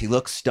couch. He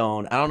looks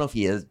stoned. I don't know if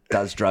he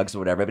does drugs or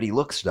whatever, but he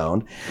looks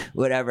stoned,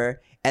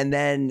 whatever. And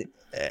then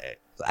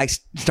I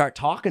start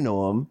talking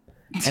to him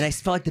and I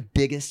felt like the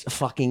biggest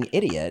fucking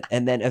idiot.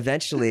 And then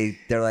eventually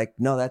they're like,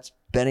 no, that's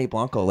Benny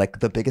Blanco, like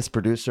the biggest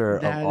producer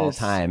of all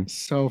time.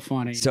 So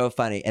funny. So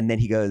funny. And then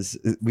he goes,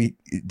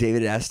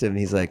 David asked him,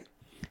 he's like,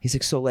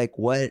 so like,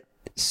 what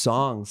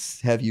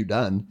songs have you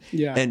done?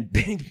 Yeah. And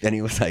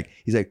Benny was like,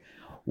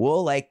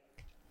 well, like,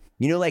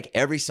 like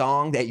every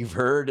song that you've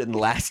heard in the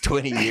last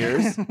 20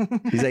 years.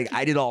 He's like,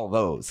 I did all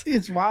those.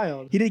 It's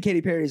wild. He did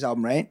Katy Perry's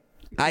album, right?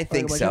 I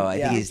think so. I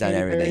think he's done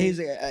everything.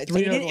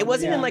 It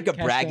wasn't in like a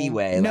braggy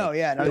way.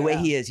 The way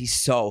he is, he's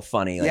so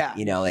funny. Like,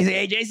 he's like,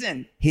 hey,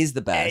 Jason. He's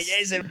the best. Hey,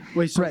 Jason.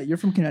 Wait, so Brett, you're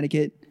from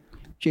Connecticut.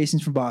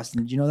 Jason's from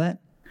Boston. Did you know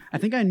that? I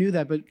think I knew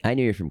that, but I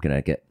knew you're from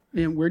Connecticut.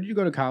 And where did you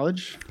go to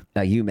college?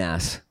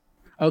 UMass.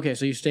 Okay,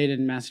 so you stayed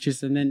in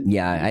Massachusetts and then...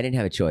 Yeah, I didn't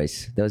have a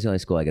choice. That was the only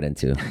school I got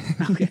into.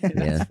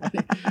 Okay.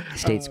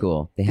 State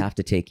school. They have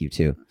to take you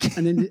to.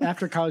 And then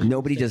after college...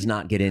 Nobody does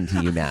not get into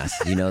UMass.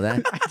 Do you know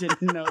that? I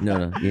didn't know that.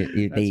 No.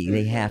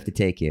 They have to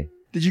take you.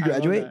 Did you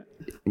graduate?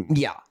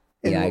 Yeah.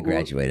 I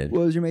graduated.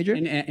 What was your major?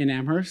 In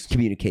Amherst?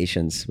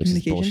 Communications, which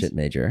is a bullshit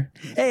major.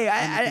 Hey,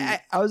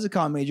 I was a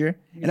comm major,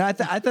 and I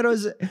thought it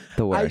was...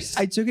 The worst.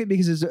 I took it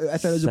because I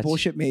thought it was a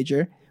bullshit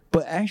major,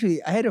 but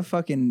actually I had a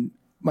fucking...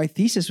 My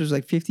thesis was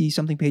like 50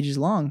 something pages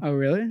long. Oh,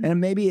 really?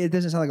 And maybe it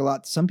doesn't sound like a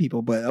lot to some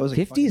people, but I was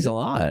like, 50 is a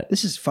lot.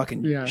 This is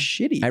fucking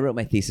shitty. I wrote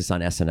my thesis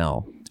on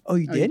SNL. Oh,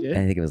 you did? I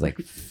think it was like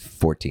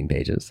 14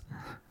 pages.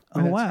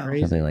 Oh, wow.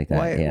 Crazy. Something like that.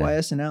 Why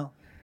SNL?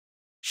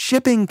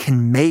 Shipping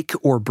can make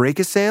or break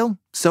a sale,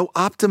 so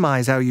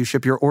optimize how you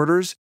ship your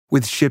orders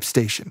with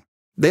ShipStation.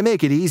 They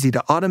make it easy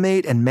to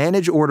automate and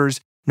manage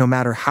orders no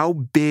matter how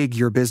big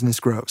your business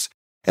grows.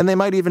 And they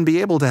might even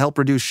be able to help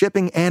reduce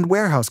shipping and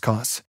warehouse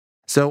costs.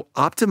 So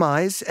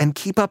optimize and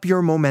keep up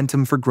your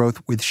momentum for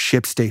growth with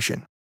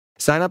ShipStation.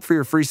 Sign up for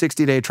your free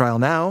 60-day trial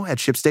now at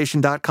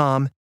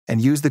ShipStation.com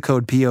and use the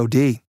code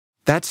POD.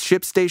 That's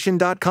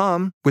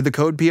ShipStation.com with the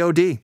code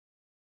POD.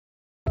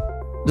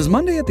 Does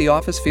Monday at the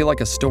office feel like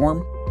a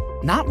storm?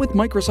 Not with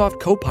Microsoft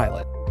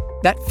Copilot.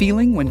 That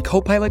feeling when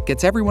Copilot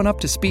gets everyone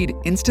up to speed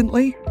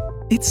instantly?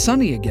 It's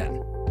sunny again.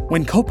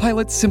 When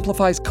Copilot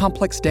simplifies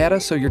complex data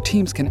so your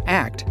teams can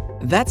act,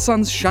 that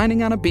sun's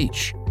shining on a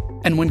beach.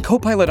 And when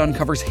Copilot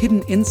uncovers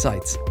hidden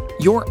insights,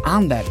 you're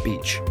on that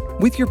beach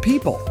with your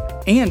people,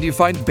 and you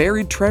find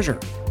buried treasure.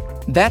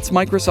 That's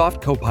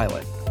Microsoft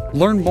Copilot.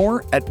 Learn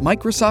more at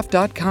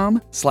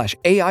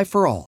Microsoft.com/AI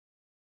for all.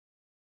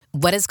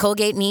 What does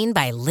Colgate mean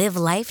by live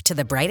life to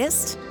the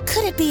brightest?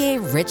 Could it be a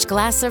rich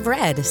glass of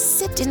red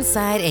sipped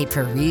inside a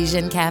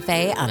Parisian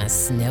cafe on a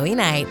snowy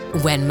night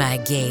when my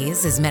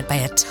gaze is met by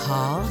a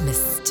tall,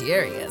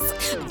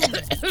 mysterious...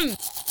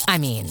 I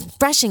mean,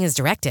 brushing is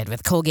directed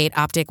with Colgate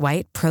Optic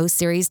White Pro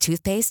Series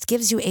toothpaste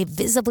gives you a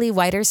visibly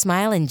whiter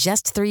smile in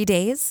just 3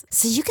 days,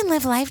 so you can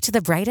live life to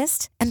the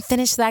brightest and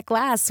finish that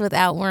glass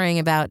without worrying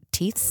about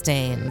teeth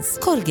stains.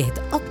 Colgate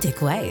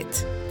Optic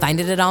White. Find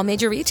it at all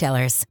major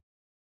retailers.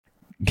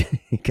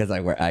 Because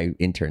I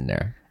interned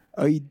there.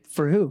 Oh,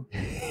 for who?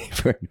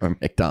 For Norm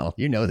Macdonald.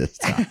 You know this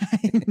stuff.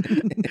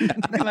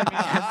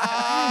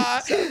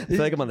 I feel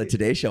like I'm on the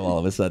Today Show all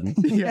of a sudden.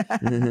 Yeah.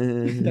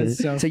 That's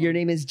so your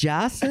name is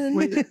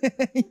Jocelyn?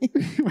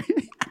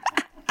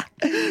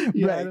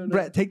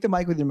 Brett, take the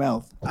mic with your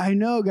mouth. I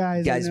know,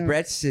 guys.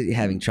 Brett's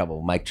having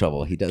mic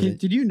trouble. He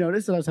doesn't. Did you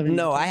notice that I was having?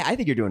 No, I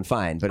think you're doing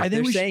fine. But if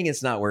they're saying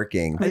it's not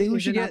working, I think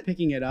we should not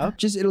picking it up.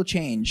 Just it'll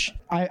change.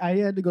 I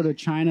had to go to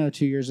China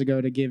 2 years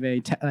ago to give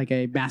a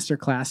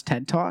masterclass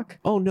TED talk.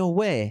 Oh, no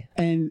way!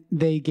 And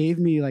they gave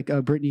me like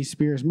a Britney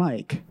Spears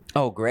mic.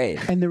 Oh, great!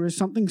 And there was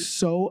something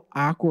so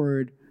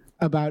awkward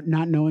about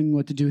not knowing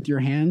what to do with your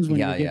hands when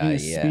you're giving a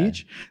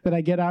speech that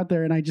I get out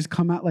there and I just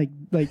come out like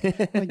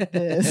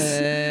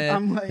this.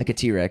 I'm like a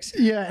T-Rex.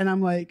 Yeah, and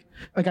I'm like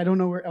I don't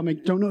know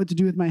don't know what to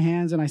do with my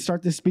hands, and I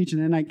start this speech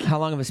and then How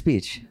long of a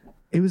speech?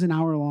 It was an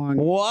hour long.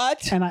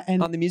 What?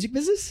 And on the music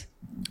business?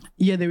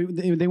 Yeah,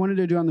 they wanted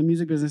to do it on the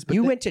music business. But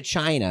you went to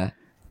China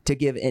to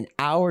give an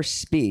hour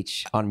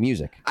speech on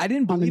music. I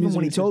didn't believe him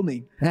when he told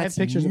me. That's I have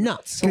pictures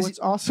nuts. So it's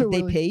also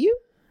did they pay you?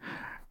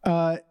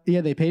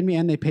 Yeah, they paid me,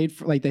 and they paid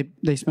for like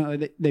they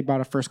spent like, they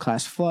bought a first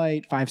class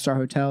flight, 5-star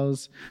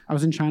hotels. I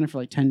was in China for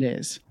like 10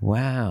 days.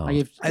 Wow.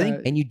 I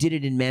think, and you did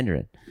it in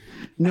Mandarin.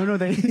 No,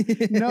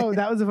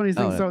 that was the funniest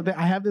thing. So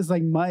I have this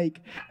like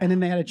mic, and then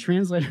they had a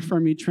translator for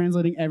me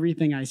translating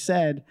everything I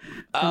said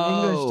from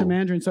English to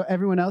Mandarin. So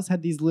everyone else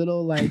had these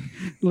little like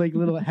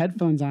little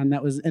headphones on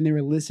and they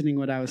were listening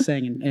what I was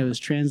saying, and it was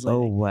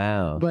translating. Oh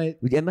wow! But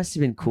it must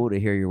have been cool to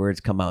hear your words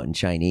come out in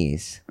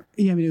Chinese.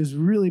 Yeah, I mean, it was a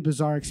really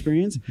bizarre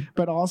experience,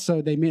 but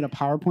also they made a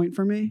PowerPoint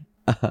for me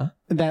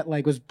that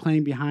like was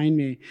playing behind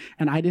me,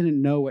 and I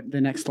didn't know what the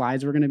next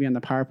slides were going to be on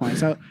the PowerPoint.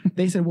 So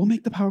they said, we'll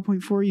make the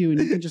PowerPoint for you and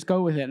you can just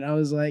go with it. And I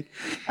was like,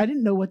 I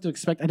didn't know what to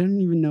expect. I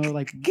didn't even know,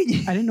 like,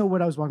 I didn't know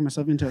what I was walking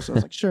myself into. So I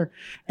was like, sure.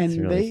 And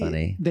really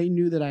funny. They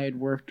knew that I had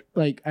worked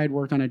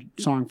on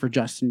a song for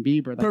Justin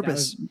Bieber. Like,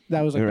 Purpose.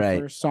 That was like the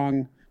first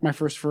song, my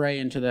first foray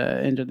into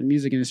the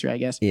music industry, I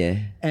guess. Yeah.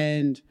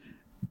 And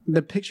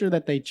the picture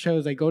that they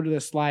chose, I go to the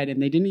slide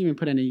and they didn't even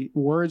put any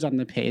words on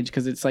the page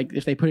because it's like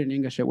if they put it in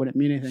English, it wouldn't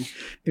mean anything.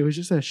 It was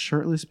just a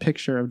shirtless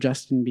picture of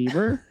Justin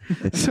Bieber.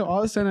 So all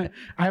of a sudden,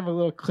 I have a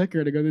little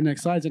clicker to go to the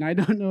next slides and I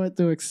don't know what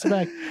to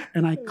expect.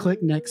 And I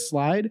click next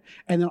slide.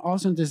 And then all of a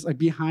sudden, just like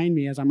behind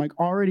me, as I'm like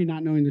already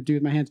not knowing what to do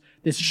with my hands,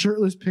 this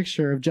shirtless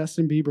picture of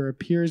Justin Bieber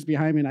appears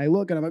behind me. And I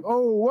look and I'm like,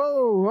 oh,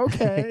 whoa,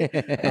 okay.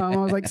 I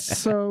was like,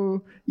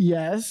 so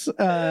yes, Justin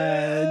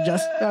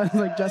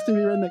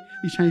Bieber and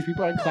these Chinese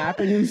people are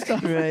clapping and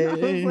stuff. Right. I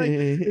was like,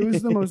 it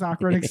was the most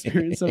awkward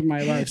experience of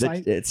my life.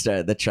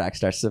 The track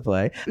starts to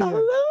play.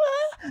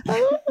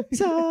 Oh,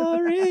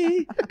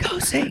 sorry. Go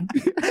sing.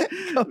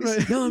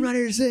 Right. No, I'm not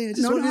here to sing. I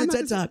just want to do the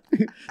TED Talk.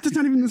 That's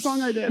not even the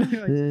song I did.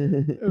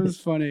 It was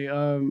funny.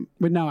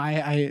 But no,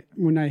 I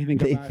when I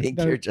think they about think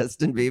you're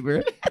Justin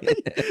Bieber.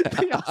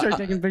 They all start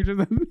taking pictures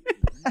of me.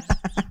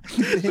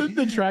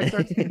 the track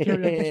starts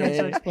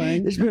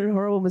playing. There's been a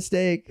horrible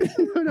mistake.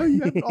 No,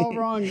 you have it all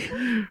wrong.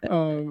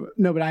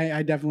 No, but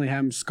I definitely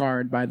am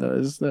scarred by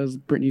those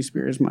Britney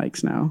Spears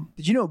mics now.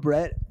 Did you know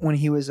Brett, when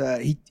he was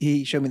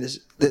he showed me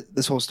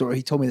this whole story.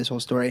 He told me this whole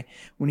story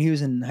when he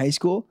was in high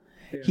school.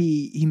 Yeah.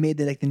 He made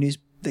the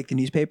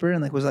newspaper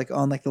and was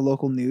on the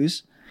local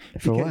news.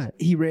 For what?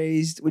 He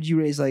raised. Would you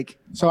raise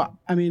So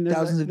I mean,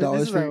 thousands of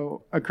dollars? This is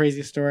a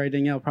crazy story.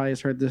 Danielle probably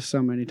has heard this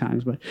so many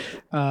times, but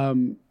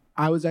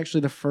I was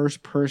actually the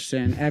first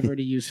person ever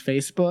to use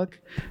Facebook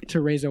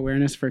to raise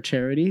awareness for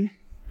charity.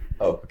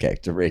 Oh, okay.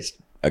 To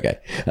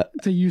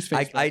use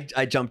Facebook.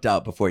 I jumped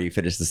out before you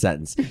finished the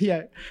sentence.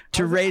 Yeah.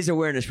 To raise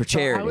awareness for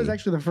charity. I was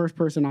actually the first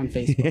person on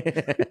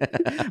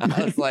Facebook.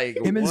 I was like,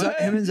 him and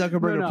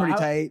Zuckerberg are pretty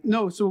tight.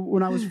 No, so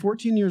when I was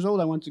 14 years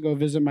old, I went to go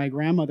visit my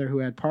grandmother who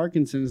had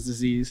Parkinson's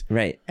disease.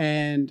 Right.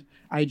 And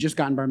I had just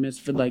gotten bar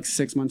mitzvah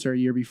 6 months or a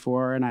year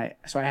before, and I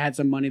had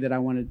some money that I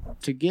wanted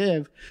to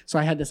give. So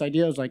I had this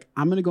idea. I was like,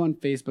 I'm going to go on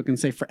Facebook and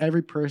say, for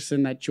every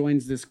person that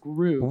joins this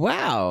group,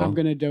 wow, I'm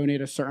going to donate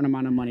a certain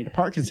amount of money to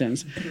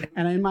Parkinson's.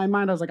 And in my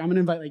mind, I was like, I'm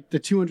going to invite the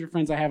 200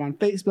 friends I have on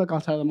Facebook.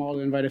 I'll tell them all to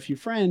invite a few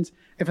friends.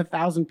 If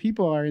 1,000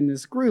 people are in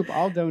this group,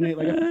 I'll donate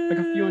a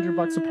few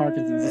 $100 to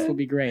Parkinson's. This will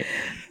be great.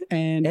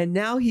 And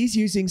now he's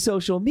using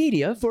social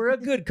media for a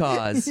good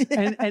cause.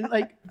 and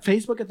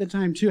Facebook at the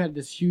time too had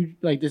this huge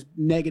this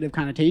negative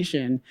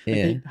connotation.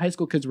 Yeah. High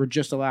school kids were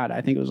just allowed.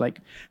 I think it was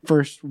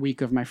first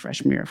week of my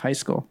freshman year of high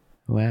school.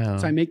 Wow.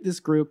 So I make this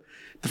group.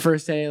 The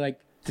first day,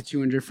 the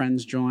 200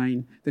 friends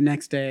join. The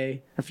next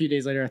day, a few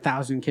days later,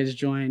 1,000 kids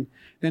join.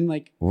 Then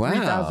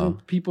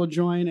 3,000 people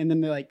join, and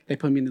then they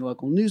put me in the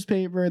local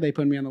newspaper. They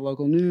put me on the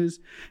local news.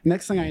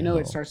 Next thing I know,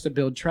 it starts to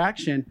build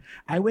traction.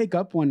 I wake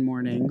up one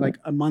morning,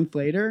 a month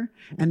later,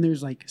 and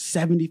there's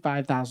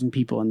 75,000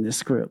 people in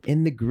this group.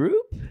 In the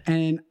group?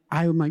 And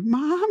I'm like,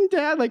 Mom,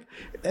 Dad,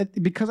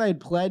 because I had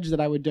pledged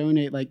that I would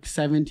donate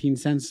 17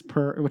 cents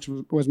per, which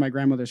was my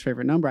grandmother's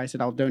favorite number. I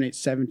said, I'll donate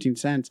 17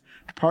 cents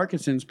to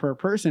Parkinson's per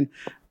person.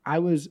 I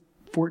was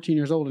 14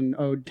 years old and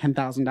owed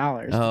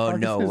 $10,000. Oh,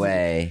 no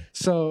way.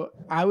 So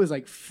I was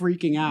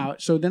freaking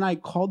out. So then I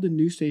called the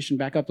news station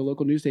back up, the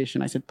local news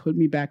station. I said, put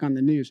me back on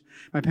the news.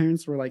 My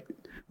parents were like,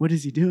 what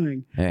is he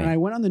doing? Hey. And I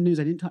went on the news.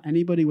 I didn't tell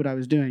anybody what I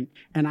was doing.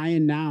 And I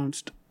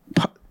announced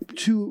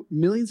to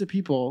millions of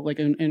people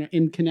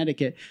in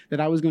Connecticut that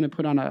I was going to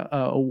put on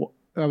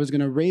I was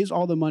going to raise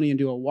all the money and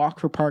do a walk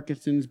for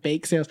Parkinson's,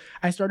 bake sales.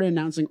 I started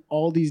announcing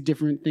all these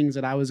different things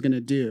that I was going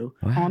to do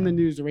on the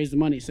news to raise the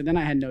money. So then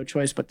I had no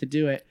choice but to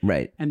do it.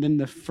 Right. And then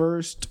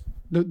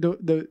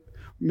the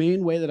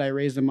main way that I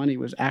raised the money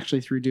was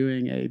actually through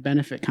doing a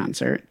benefit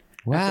concert.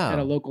 Wow. At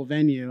a local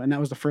venue. And that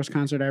was the first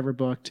concert I ever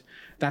booked.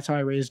 That's how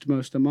I raised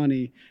most of the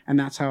money. And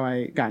that's how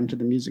I got into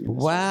the music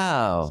industry.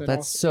 Wow. So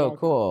that's so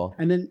cool.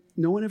 And then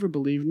no one ever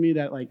believed me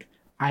that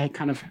I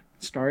kind of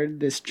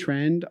started this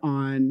trend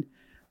on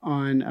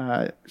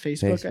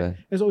Facebook. It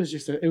was always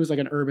it was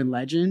an urban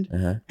legend.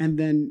 And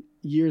then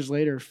years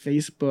later,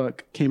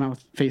 Facebook came out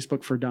with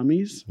Facebook for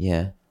Dummies.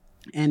 Yeah.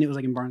 And it was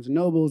like in Barnes and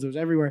Nobles, it was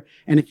everywhere.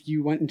 And if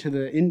you went into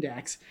the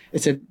index,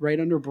 it said right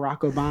under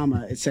Barack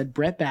Obama, it said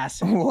Brett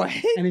Bassett. What?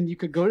 And then you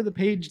could go to the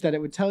page that it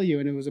would tell you,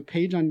 and it was a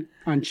page on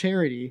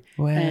charity.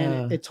 Wow.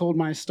 And it told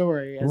my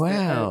story in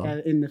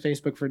the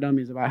Facebook for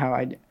Dummies about how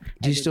I. Do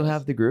you still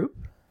have the group?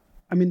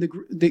 I mean, the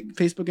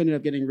Facebook ended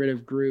up getting rid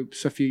of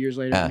groups a few years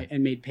later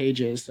and made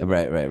pages. So,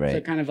 right. So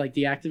it kind of like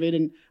deactivated.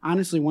 And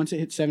honestly, once it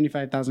hit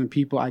 75,000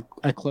 people, I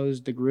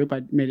closed the group.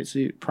 I made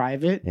it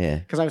private. Yeah.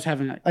 Because I was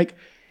having like,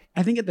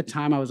 I think at the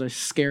time I was a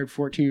scared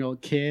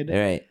 14-year-old kid.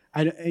 Right.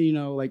 I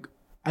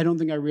don't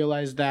think I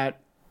realized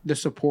that the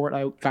support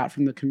I got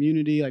from the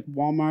community, like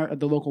Walmart,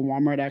 the local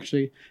Walmart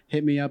actually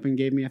hit me up and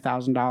gave me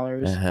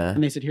 $1,000.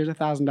 And they said, here's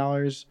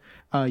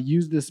 $1,000.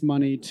 Use this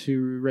money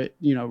to,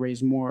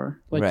 raise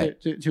more,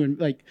 like to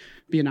like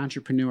be an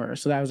entrepreneur.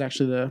 So that was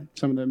actually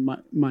some of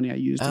the money I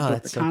used to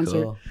book the concert.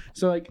 So cool.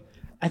 So like,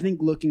 I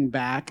think looking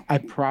back, I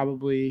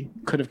probably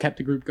could have kept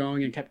the group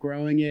going and kept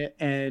growing it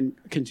and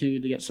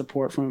continued to get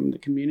support from the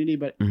community.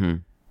 But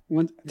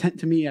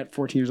to me, at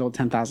 14 years old,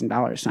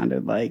 $10,000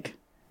 sounded like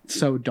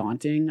so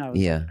daunting. I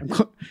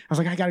was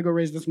like, I got to go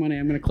raise this money.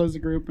 I'm going to close the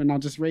group and I'll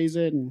just raise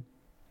it. And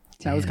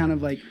that was kind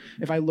of like,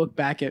 if I look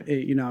back at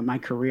my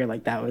career,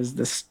 like that was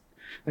this,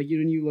 like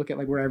when you look at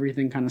like where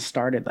everything kind of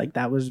started, like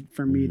that was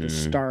for me the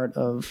start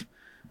of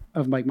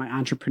like my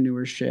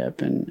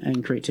entrepreneurship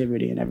and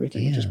creativity and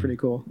everything, which is pretty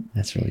cool.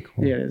 That's really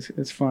cool. Yeah,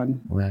 it's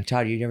fun. Wow,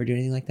 Todd, you never do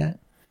anything like that?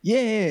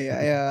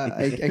 Yeah.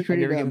 I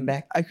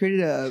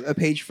created a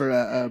page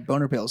for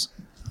boner pills.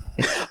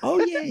 Oh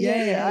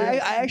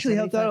yeah. I actually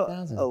helped out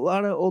a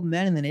lot of old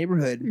men in the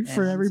neighborhood.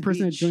 For every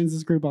person that joins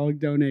this group, I'll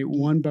donate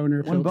one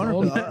boner pill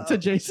to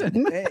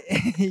Jason.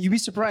 You'd be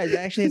surprised.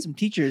 I actually had some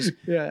teachers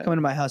come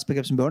into my house pick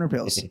up some boner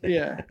pills.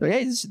 Yeah. Like,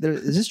 hey, is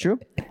this true?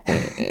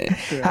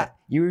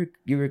 You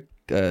were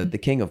the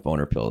king of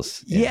boner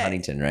pills in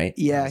Huntington, right?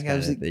 Yeah, I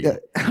was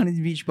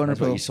Huntington Beach boner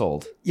pills. What you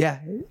sold? Yeah,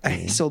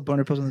 I sold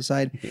boner pills on the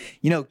side.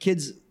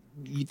 Kids,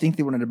 you think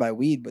they wanted to buy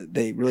weed, but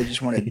they really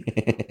just wanted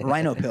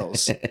rhino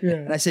pills. Yeah.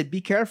 And I said, be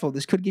careful.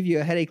 This could give you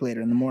a headache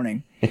later in the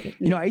morning.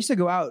 I used to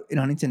go out in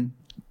Huntington.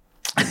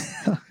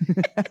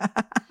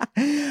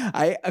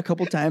 A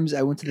couple times I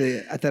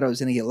thought I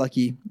was going to get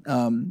lucky.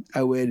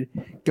 I would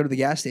go to the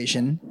gas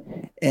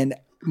station and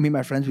me and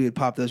my friends, we would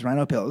pop those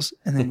rhino pills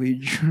and then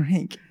we'd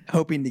drink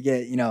hoping to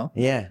get,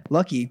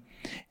 lucky.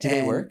 Did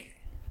they work?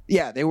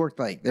 Yeah, they worked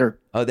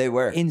they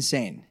were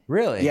insane.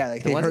 Really? Yeah,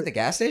 like the ones at the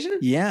gas station?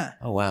 Yeah.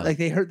 Oh wow. Like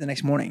they hurt the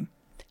next morning.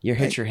 You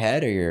hit your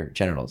head or your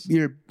genitals?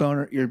 Your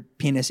boner, your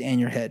penis, and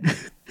your head.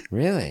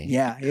 Really?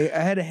 Yeah, I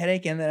had a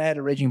headache and then I had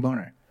a raging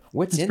boner.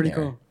 What's in pretty there?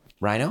 Cool.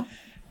 Rhino?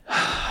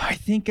 I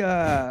think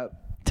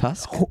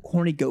tusk,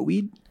 horny goat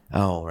weed.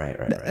 Oh right.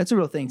 That's a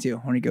real thing too,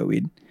 horny goat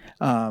weed.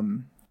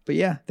 But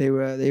yeah, they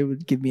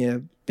would give me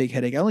a big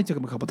headache. I only took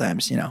them a couple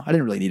times. I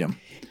didn't really need them.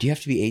 Do you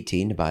have to be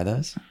 18 to buy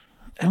those?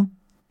 I don't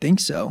think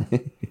so.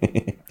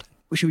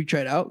 Should we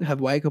try it out? Have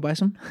Wyatt go buy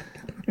some?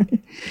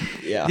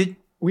 Yeah.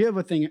 We have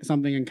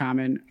something in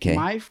common. Okay.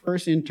 My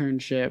first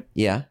internship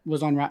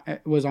was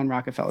on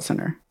Rockefeller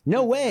Center.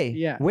 No way.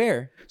 Yeah.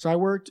 Where? So I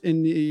worked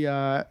in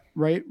the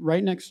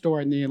right next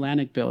door in the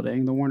Atlantic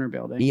building, the Warner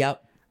building.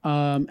 Yep.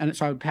 And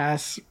so I would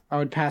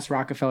pass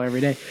Rockefeller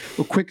every day.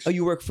 Well, Oh,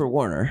 you work for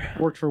Warner.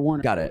 Worked for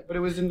Warner. Got it. But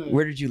it was in the.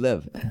 Where did you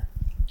live?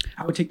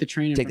 I would take the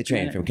train.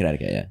 From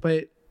Connecticut. Yeah.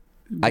 But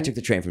I took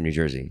the train from New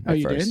Jersey.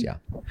 You first, did? Yeah.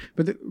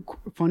 But the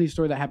funny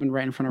story that happened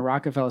right in front of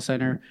Rockefeller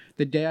Center,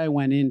 the day I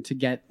went in to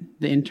get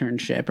the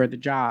internship or the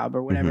job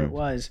or whatever it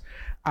was,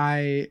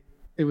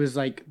 it was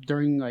like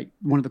during like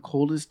one of the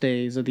coldest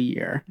days of the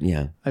year.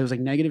 Yeah. It was like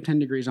negative 10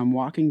 degrees. I'm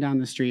walking down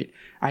the street.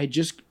 I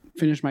just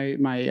finished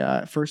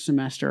my first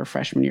semester of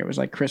freshman year. It was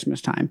like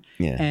Christmas time.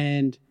 Yeah.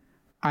 And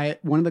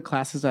one of the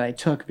classes that I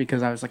took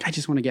because I was like, I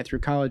just want to get through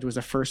college was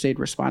a first aid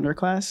responder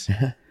class.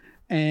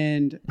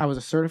 And I was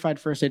a certified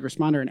first aid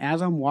responder. And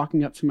as I'm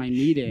walking up to my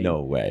meeting,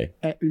 no way,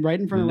 right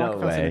in front of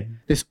Rockefeller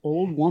Center, this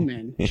old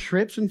woman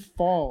trips and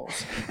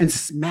falls and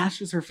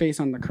smashes her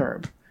face on the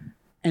curb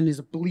and is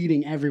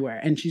bleeding everywhere.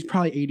 And she's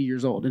probably 80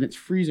 years old and it's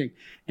freezing.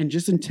 And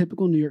just in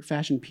typical New York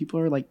fashion, people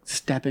are like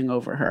stepping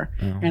over her.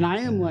 And I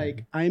am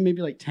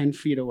maybe like 10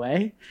 feet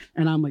away.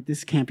 And I'm like,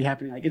 this can't be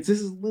happening. Like this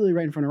is literally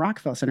right in front of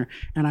Rockefeller Center.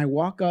 And I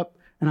walk up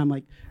and I'm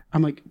like,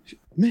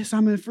 Miss,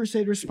 I'm a first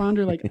aid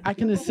responder. Like I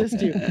can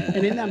assist you.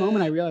 And in that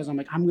moment, I realized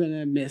I'm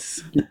gonna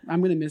miss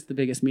the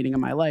biggest meeting of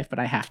my life, but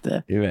I have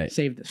to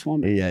save this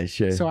woman. Yeah,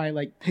 sure. So I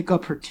like pick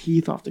up her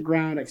teeth off the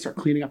ground. I start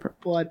cleaning up her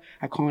blood.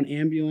 I call an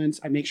ambulance.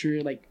 I make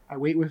sure I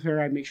wait with her.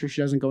 I make sure she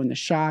doesn't go into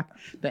shock.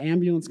 The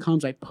ambulance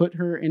comes. I put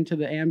her into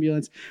the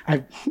ambulance.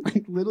 I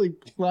literally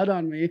blood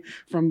on me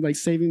from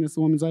saving this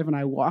woman's life. And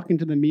I walk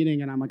into the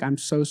meeting and I'm like, I'm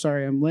so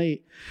sorry I'm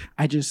late.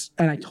 And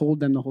I told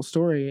them the whole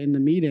story in the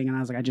meeting. And I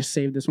was like, I just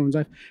saved this woman's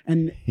life.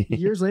 And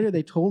years later,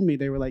 they told me,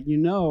 they were like,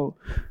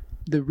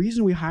 the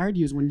reason we hired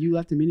you is when you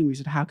left the meeting, we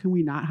said, how can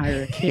we not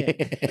hire a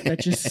kid that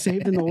just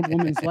saved an old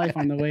woman's life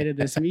on the way to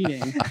this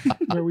meeting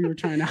where we were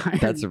trying to hire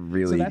That's you.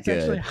 really good. That's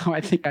actually how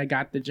I think I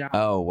got the job.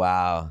 Oh,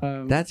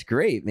 wow. That's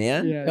great,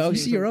 man. Yeah, oh,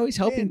 so you're always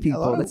helping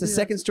people. That's the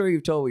second story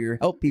you've told where you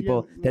help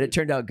people that it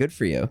turned out good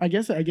for you. I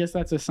guess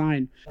that's a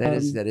sign. That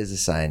is a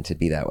sign to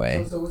be that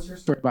way. So what's your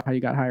story about how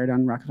you got hired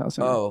on Rockefeller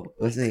Center? Oh,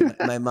 listen,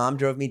 my mom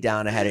drove me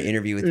down. I had an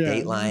interview with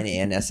Dateline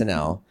and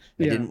SNL.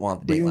 I didn't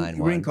want the Dateline one.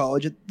 You were in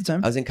college at the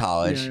time? I was in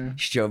college. Yeah.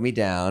 She drove me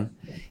down,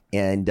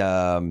 and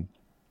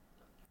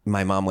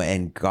my mom went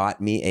and got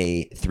me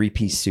a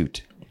 3-piece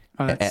suit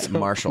at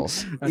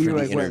Marshall's for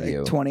the interview.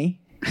 Like 20?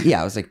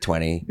 Yeah, I was like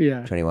 20,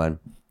 21,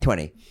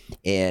 20.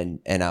 And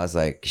I was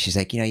like, she's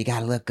like, you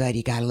gotta look good.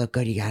 You gotta look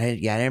good. You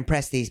gotta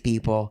impress these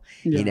people,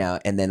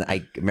 And then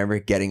I remember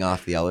getting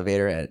off the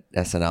elevator at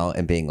SNL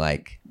and being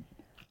like,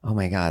 oh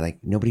my God, like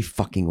nobody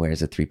fucking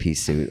wears a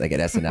 3-piece suit like at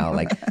SNL.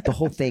 Like the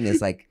whole thing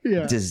is like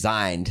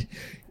designed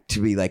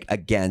to be like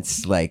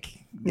against like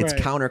it's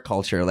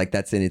counterculture. Like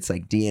that's in its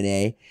like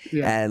DNA.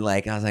 Yeah. And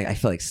like I was like, I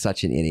feel like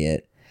such an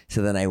idiot.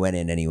 So then I went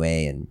in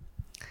anyway and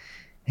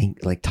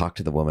like talked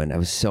to the woman. I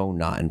was so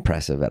not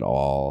impressive at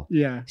all.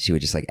 Yeah. She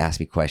would just like ask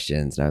me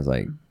questions and I was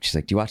like, she's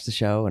like, do you watch the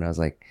show? And I was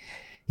like,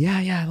 yeah,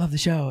 I love the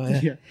show.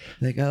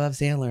 Like I love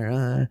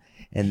Sandler.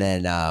 And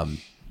then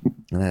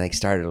I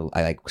started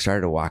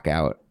to walk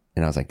out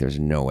and I was like, there's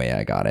no way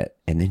I got it.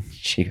 And then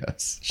she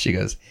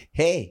goes,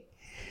 hey,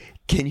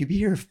 can you be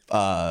here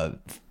 5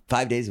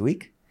 days a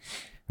week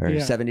or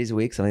 7 days a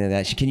week? Something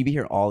like that. Can you be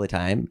here all the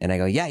time? And I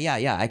go,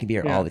 yeah, I can be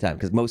here all the time.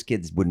 Cause most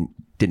kids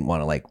didn't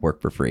want to like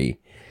work for free.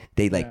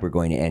 They were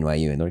going to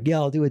NYU and they're like, yeah,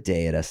 I'll do a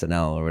day at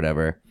SNL or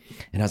whatever.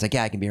 And I was like,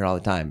 yeah, I can be here all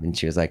the time. And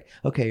she was like,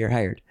 okay, you're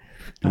hired.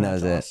 And that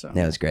was awesome.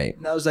 That was great.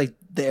 And that was like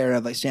the era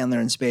of like Sandler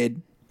and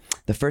Spade.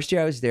 The first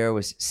year I was there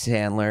was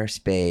Sandler,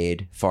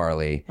 Spade,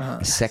 Farley.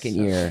 The second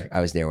year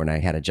I was there when I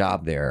had a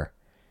job there.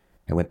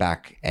 I went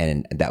back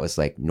and that was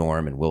like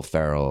Norm and Will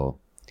Ferrell,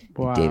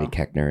 and David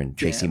Koechner and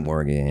Tracy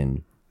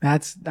Morgan.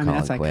 That's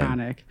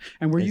iconic.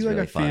 And were you like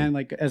really a fan,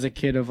 like as a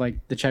kid, of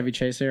like the Chevy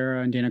Chase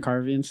era and Dana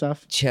Carvey and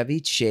stuff? Chevy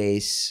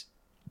Chase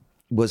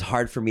was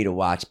hard for me to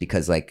watch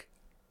because like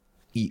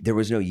there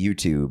was no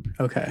YouTube.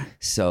 Okay.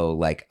 So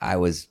like I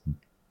was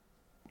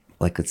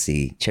like, let's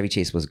see, Chevy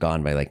Chase was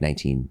gone by like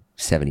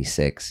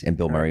 1976 and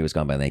Bill Murray was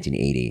gone by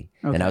 1980.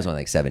 Okay. And I was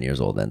only like 7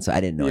 years old then. So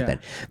I didn't know it then.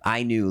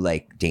 I knew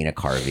like Dana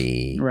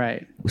Carvey.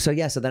 Right. So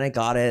so then I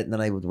got it and then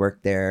I would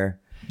work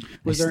there.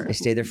 I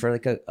stayed there for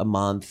like a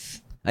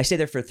month. I stayed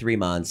there for 3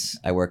 months.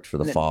 I worked for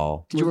the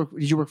fall. Did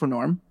you work for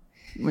Norm?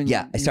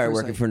 I started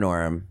working for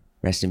Norm.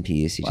 Rest in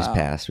peace. He just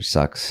passed, which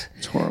sucks.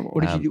 It's horrible.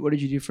 What did you do? What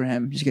did you do for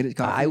him? Just get his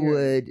coffee? I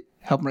would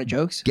help him write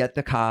jokes. Get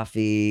the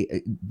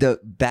coffee.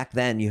 Back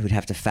then, you would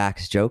have to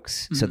fax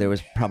jokes. So there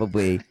was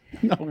probably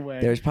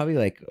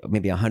like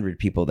maybe 100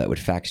 people that would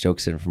fax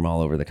jokes in from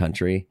all over the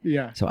country.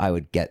 Yeah. So I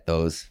would get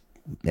those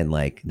and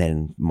like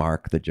then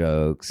mark the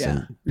jokes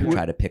and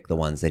try to pick the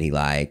ones that he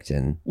liked.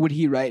 And would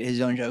he write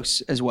his own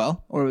jokes as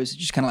well, or was it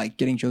just kind of like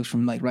getting jokes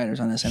from like writers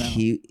on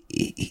SNL?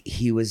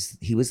 He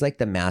was like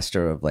the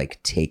master of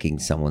like taking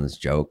someone's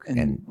joke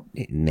and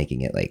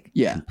making it like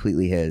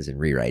completely his and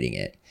rewriting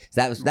it.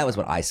 So that was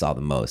what I saw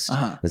the most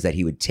was that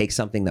he would take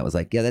something that was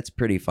like, yeah, that's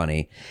pretty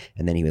funny,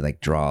 and then he would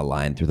like draw a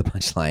line through the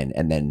punchline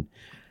and then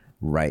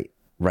write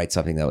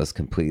something that was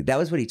complete. That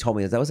was what he told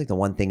me. That was like the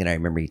one thing that I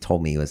remember he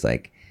told me was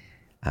like.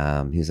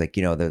 He was like,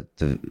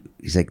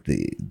 he's like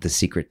the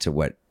secret to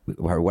what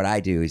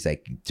I do is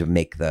like to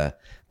make the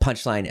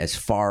punchline as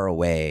far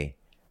away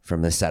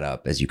from the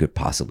setup as you could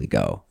possibly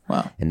go.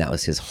 Wow. And that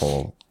was his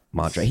whole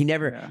mantra. He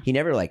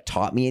never like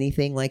taught me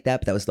anything like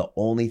that, but that was the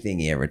only thing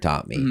he ever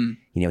taught me.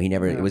 Mm-hmm. He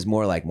never, it was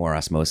more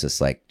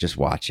osmosis, like just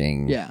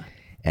watching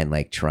and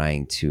like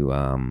trying to,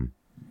 I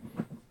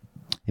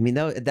mean,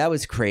 that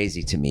was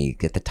crazy to me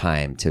at the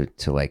time to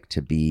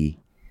be,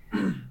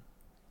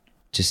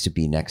 just to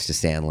be next to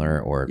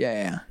Sandler or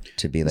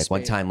to be like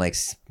one time like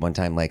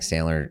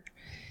Sandler,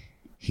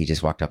 he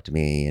just walked up to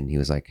me and he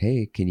was like,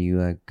 hey, can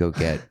you go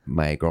get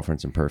my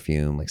girlfriend some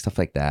perfume? Like stuff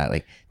like that.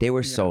 Like they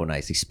were so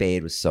nice. Like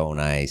Spade was so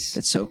nice.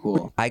 That's so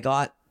cool. I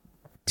got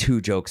 2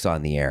 jokes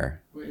on the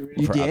air.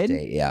 You for did?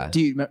 Update. Yeah.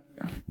 Do you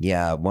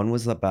Yeah. One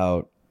was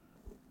about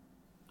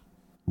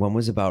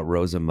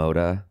Rosa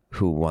Moda,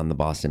 who won the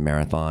Boston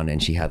Marathon,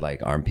 and she had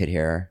like armpit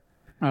hair.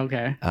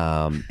 Okay.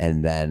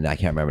 And then I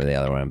can't remember the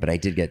other one, but I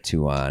did get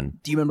 2 on.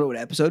 Do you remember what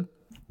episode?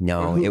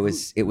 No, it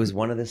was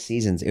one of the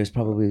seasons. It was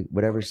probably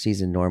whatever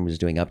season Norm was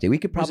doing update. We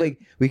could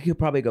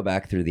probably go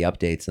back through the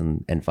updates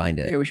and find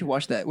it. Yeah, we should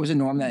watch that. Was it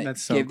Norm that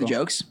gave the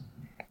jokes?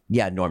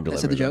 Yeah, Norm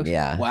delivered the jokes. Them.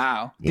 Yeah.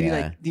 Wow.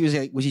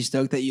 Did was he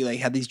stoked that you like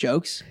had these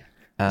jokes?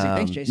 Was like,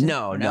 thanks, Jason.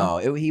 No.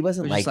 He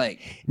wasn't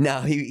like.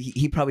 No,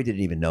 he probably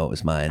didn't even know it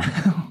was mine.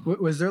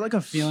 Was there like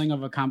a feeling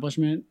of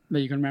accomplishment that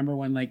you can remember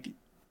when like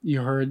you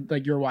heard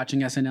like you were watching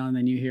SNL and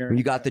then you hear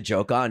you got the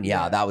joke on?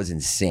 Yeah, that was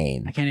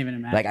insane. I can't even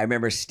imagine. Like I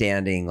remember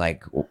standing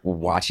like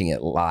watching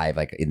it live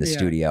like in the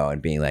studio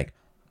and being like,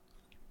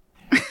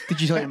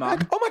 did you tell your mom?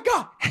 Oh my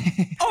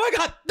oh my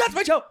God, that's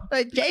my joke.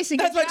 Like, Jason,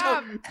 that's my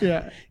joke.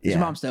 Yeah. Is your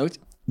mom stoked?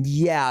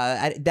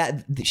 Yeah,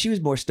 she was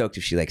more stoked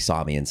if she like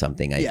saw me in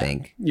something. I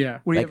think. Yeah.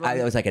 Like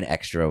I was like an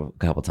extra a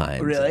couple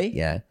times. Really?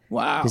 Yeah.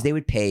 Wow. Because they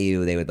would pay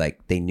you. They would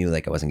like they knew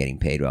like I wasn't getting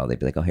paid well. They'd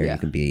be like, oh, here you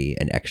can be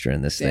an extra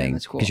in this thing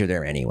that's cool. because you're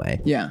there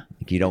anyway. Yeah.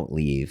 Like you don't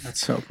leave.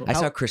 That's so cool. I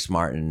saw Chris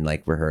Martin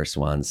like rehearse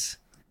once.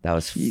 That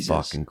was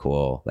fucking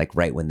cool. Like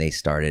right when they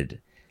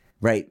started.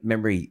 Right,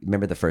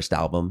 remember the first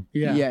album?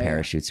 Yeah.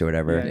 Parachutes or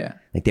whatever? Yeah.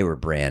 Like they were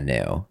brand new.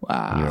 Wow.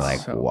 And you were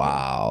like,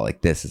 wow,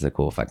 like this is a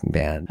cool fucking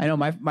band. I know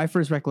my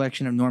first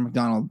recollection of Norm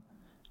Macdonald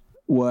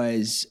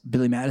was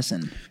Billy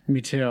Madison. Me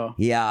too.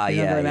 Yeah,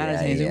 You know Billy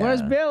Madison. He's like,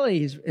 "Where's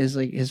Billy?" Is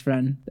like his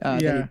friend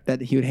that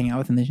he would hang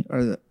out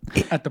with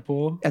At the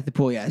pool. At the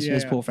pool, yeah.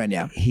 His pool friend,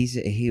 yeah.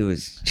 He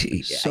was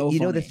so you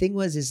know, the funny. thing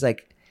was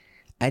like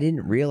I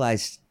didn't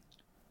realize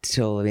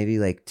till maybe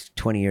like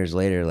 20 years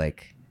later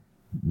like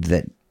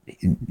that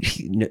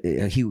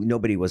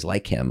nobody was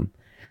like him.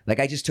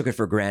 Like I just took it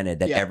for granted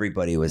that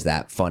everybody was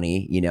that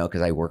funny, you know,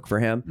 because I work for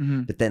him.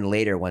 Mm-hmm. But then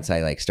later, once I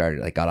like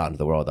started, like got out into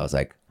the world, I was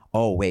like,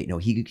 oh wait, no,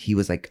 he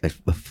was like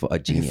a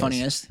genius. The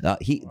funniest?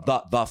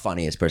 The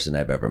funniest person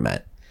I've ever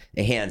met,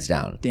 hands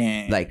down.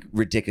 Dang. Like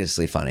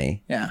ridiculously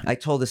funny. Yeah. I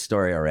told this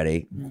story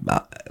already.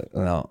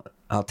 Well,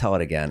 I'll tell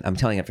it again. I'm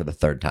telling it for the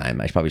third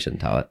time. I probably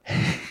shouldn't tell it.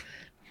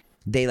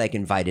 They like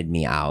invited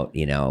me out,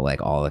 you know,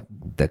 like all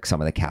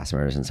some of the cast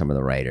members and some of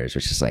the writers,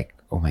 which is like,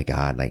 oh my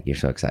God, like you're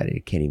so excited.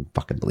 You can't even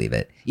fucking believe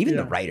it. Even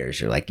the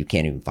writers are like, you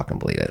can't even fucking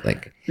believe it.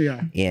 Like,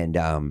 and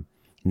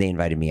they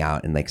invited me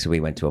out and like, so we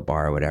went to a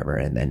bar or whatever.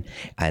 And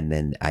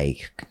then I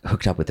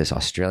hooked up with this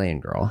Australian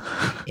girl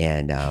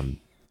and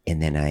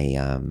then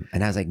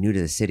I was like new to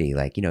the city,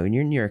 like, you know, when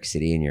you're in New York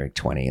City and you're like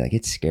 20, like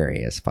it's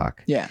scary as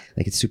fuck. Yeah.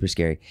 Like it's super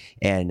scary.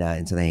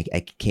 And so then I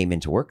came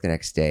into work the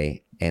next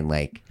day and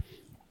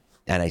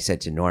I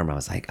said to Norm, I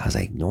was like,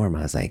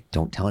 Norm,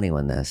 don't tell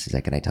anyone this. He's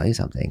like, can I tell you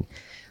something?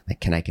 Like,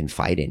 can I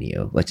confide in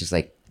you? Let's just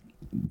like,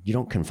 you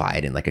don't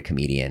confide in like a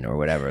comedian or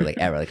whatever, like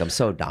ever. Like I'm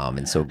so dumb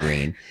and so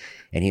green.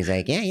 And he's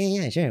like,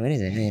 yeah, sure. What is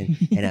it, man?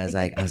 And I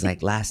was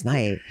like, last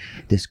night,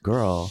 this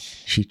girl,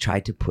 she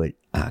tried to put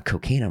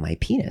cocaine on my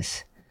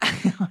penis.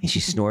 And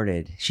she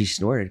snorted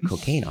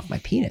cocaine off my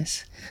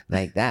penis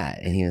like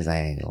that. And he was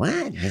like,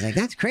 what? He's like,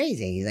 that's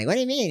crazy. He's like, what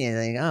do you mean? He's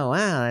like, oh,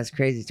 wow, that's a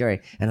crazy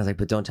story. And I was like,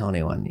 but don't tell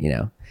anyone, you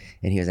know?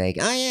 And he was like,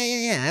 oh,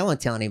 yeah, I won't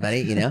tell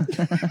anybody, you know?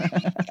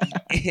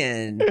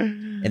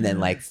 and then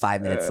like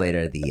 5 minutes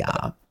later, the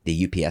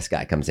UPS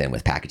guy comes in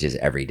with packages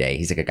every day.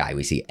 He's like a guy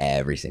we see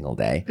every single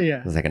day.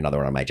 Yeah. It's like another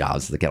one of my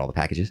jobs to get all the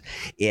packages.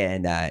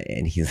 And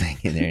he's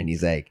like in there and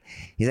he's like,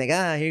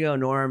 here you go,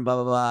 Norm, blah,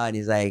 blah, blah. And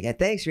he's like,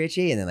 thanks,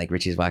 Richie. And then like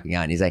Richie's walking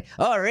out and he's like,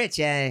 oh, Rich,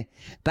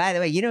 by the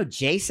way, you know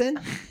Jason?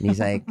 And he's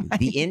like,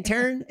 the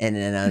intern? And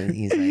then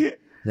he's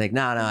like,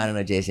 no, I don't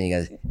know Jason. He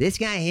goes, this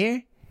guy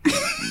here?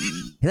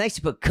 He likes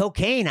to put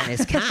cocaine on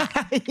his cock.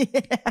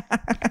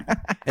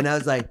 And I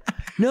was like,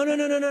 no,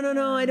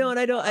 I don't.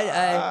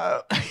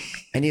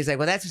 And he was like,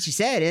 well, that's what you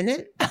said, isn't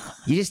it?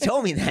 You just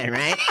told me that,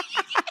 right?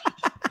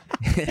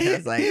 And I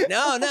was like,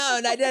 no,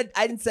 I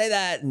didn't say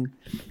that. And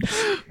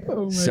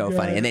so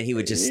funny. And then he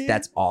would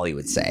that's all he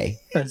would say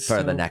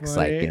for the next,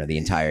 funny. Like, you know, the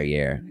entire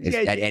year.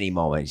 At any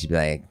moment, she'd be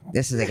like,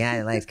 this is a guy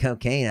that likes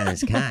cocaine on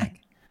his cock.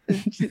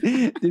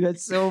 Dude,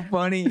 that's so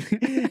funny.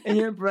 And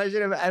your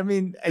impression I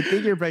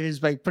think your impression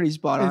is like pretty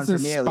spot on for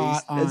me at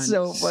least. That's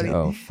so funny.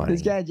 So funny.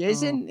 This guy,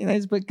 Jason, he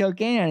likes to put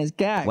cocaine on his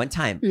cock. One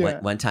time,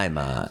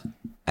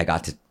 I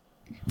got to,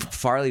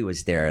 Farley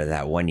was there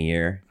that 1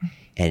 year.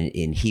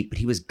 And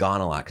he was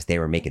gone a lot because they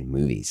were making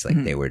movies. Like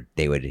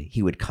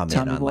he would come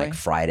in on like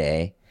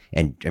Friday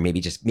or maybe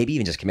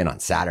even just come in on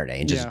Saturday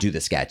and just do the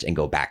sketch and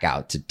go back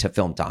out to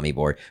film Tommy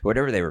Boy or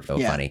whatever they were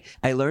funny.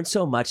 I learned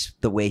so much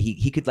the way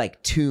he could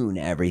like tune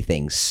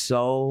everything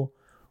so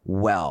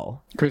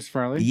well. Chris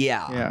Farley?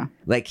 Yeah.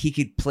 Like he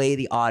could play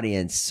the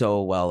audience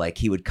so well. Like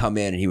he would come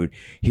in and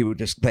he would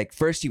just like,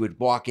 first he would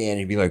walk in and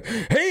he'd be like,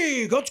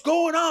 hey, what's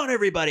going on,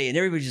 everybody? And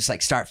everybody would just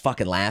like start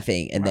fucking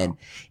laughing. And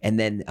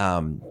then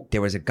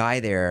there was a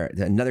guy there,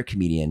 another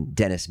comedian,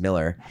 Dennis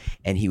Miller,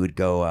 and he would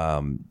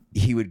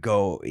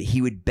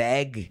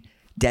beg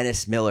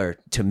Dennis Miller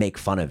to make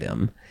fun of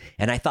him.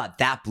 And I thought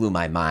that blew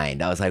my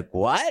mind. I was like,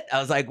 what? I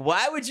was like,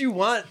 why would you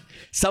want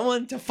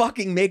someone to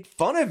fucking make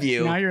fun of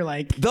you? Now you're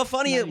like the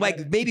funniest,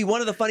 like maybe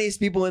one of the funniest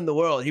people in the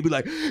world. He'd be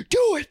like,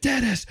 do it,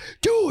 Dennis,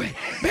 do it.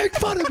 Make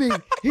fun of me.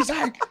 He's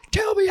like,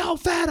 tell me how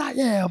fat I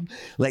am.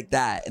 Like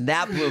that. And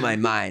that blew my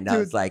mind. I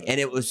was like, and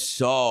it was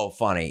so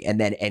funny. And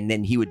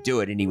then he would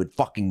do it and he would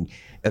fucking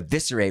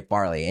eviscerate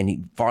Farley.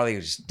 And Farley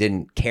just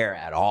didn't care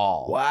at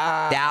all.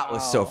 Wow. That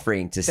was so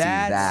freeing to see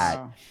that.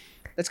 Wow.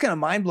 That's kind of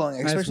mind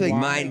blowing, especially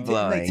mind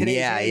blowing. Like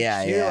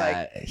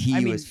yeah. Like,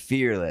 he was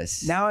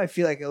fearless. Now I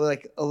feel like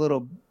a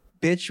little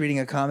bitch reading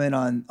a comment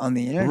on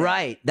the internet.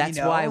 Right. That's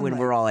why when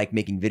we're all like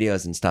making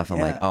videos and stuff, I'm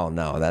like, oh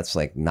no, that's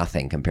like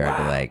nothing compared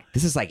to like,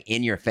 this is like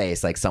in your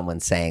face, like someone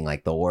saying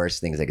like the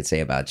worst things they could say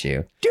about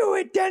you. Do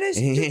it, Dennis.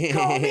 Just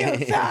call me a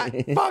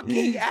fat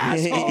fucking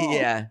asshole.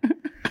 Yeah.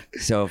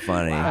 So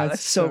funny. Wow,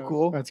 that's so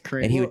cool. That's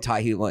crazy. And he would talk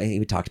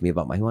to me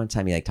about one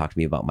time he like talked to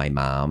me about my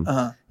mom.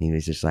 He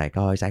was just like,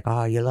 he's like,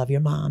 oh, you love your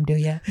mom, do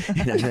you?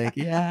 And I was like,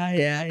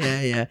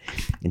 yeah.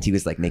 And he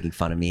was like making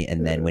fun of me.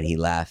 And then when he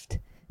left,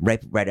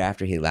 right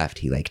after he left,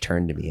 he like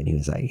turned to me and he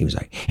was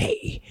like,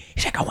 hey,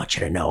 he's like, I want you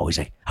to know. He's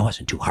like, I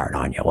wasn't too hard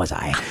on you, was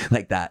I?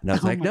 Like that. And I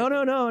was like,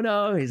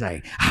 no. He's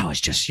like, I was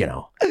just,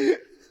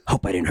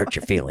 hope I didn't hurt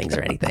your feelings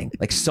or anything.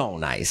 Like, so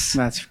nice.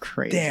 That's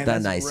crazy. Damn, the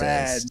that's nicest.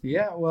 rad.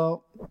 Yeah,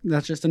 well,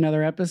 that's just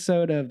another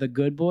episode of The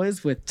Good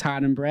Boys with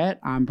Todd and Brett.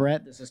 I'm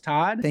Brett. This is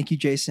Todd. Thank you,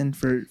 Jason,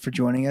 for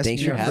joining us.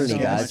 Thanks for having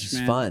me, guys. much, It's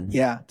man. fun.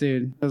 Yeah.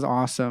 Dude, it was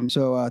awesome.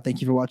 So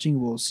thank you for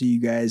watching. We'll see you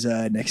guys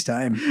next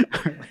time.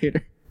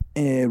 Later.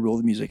 And roll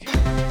the music.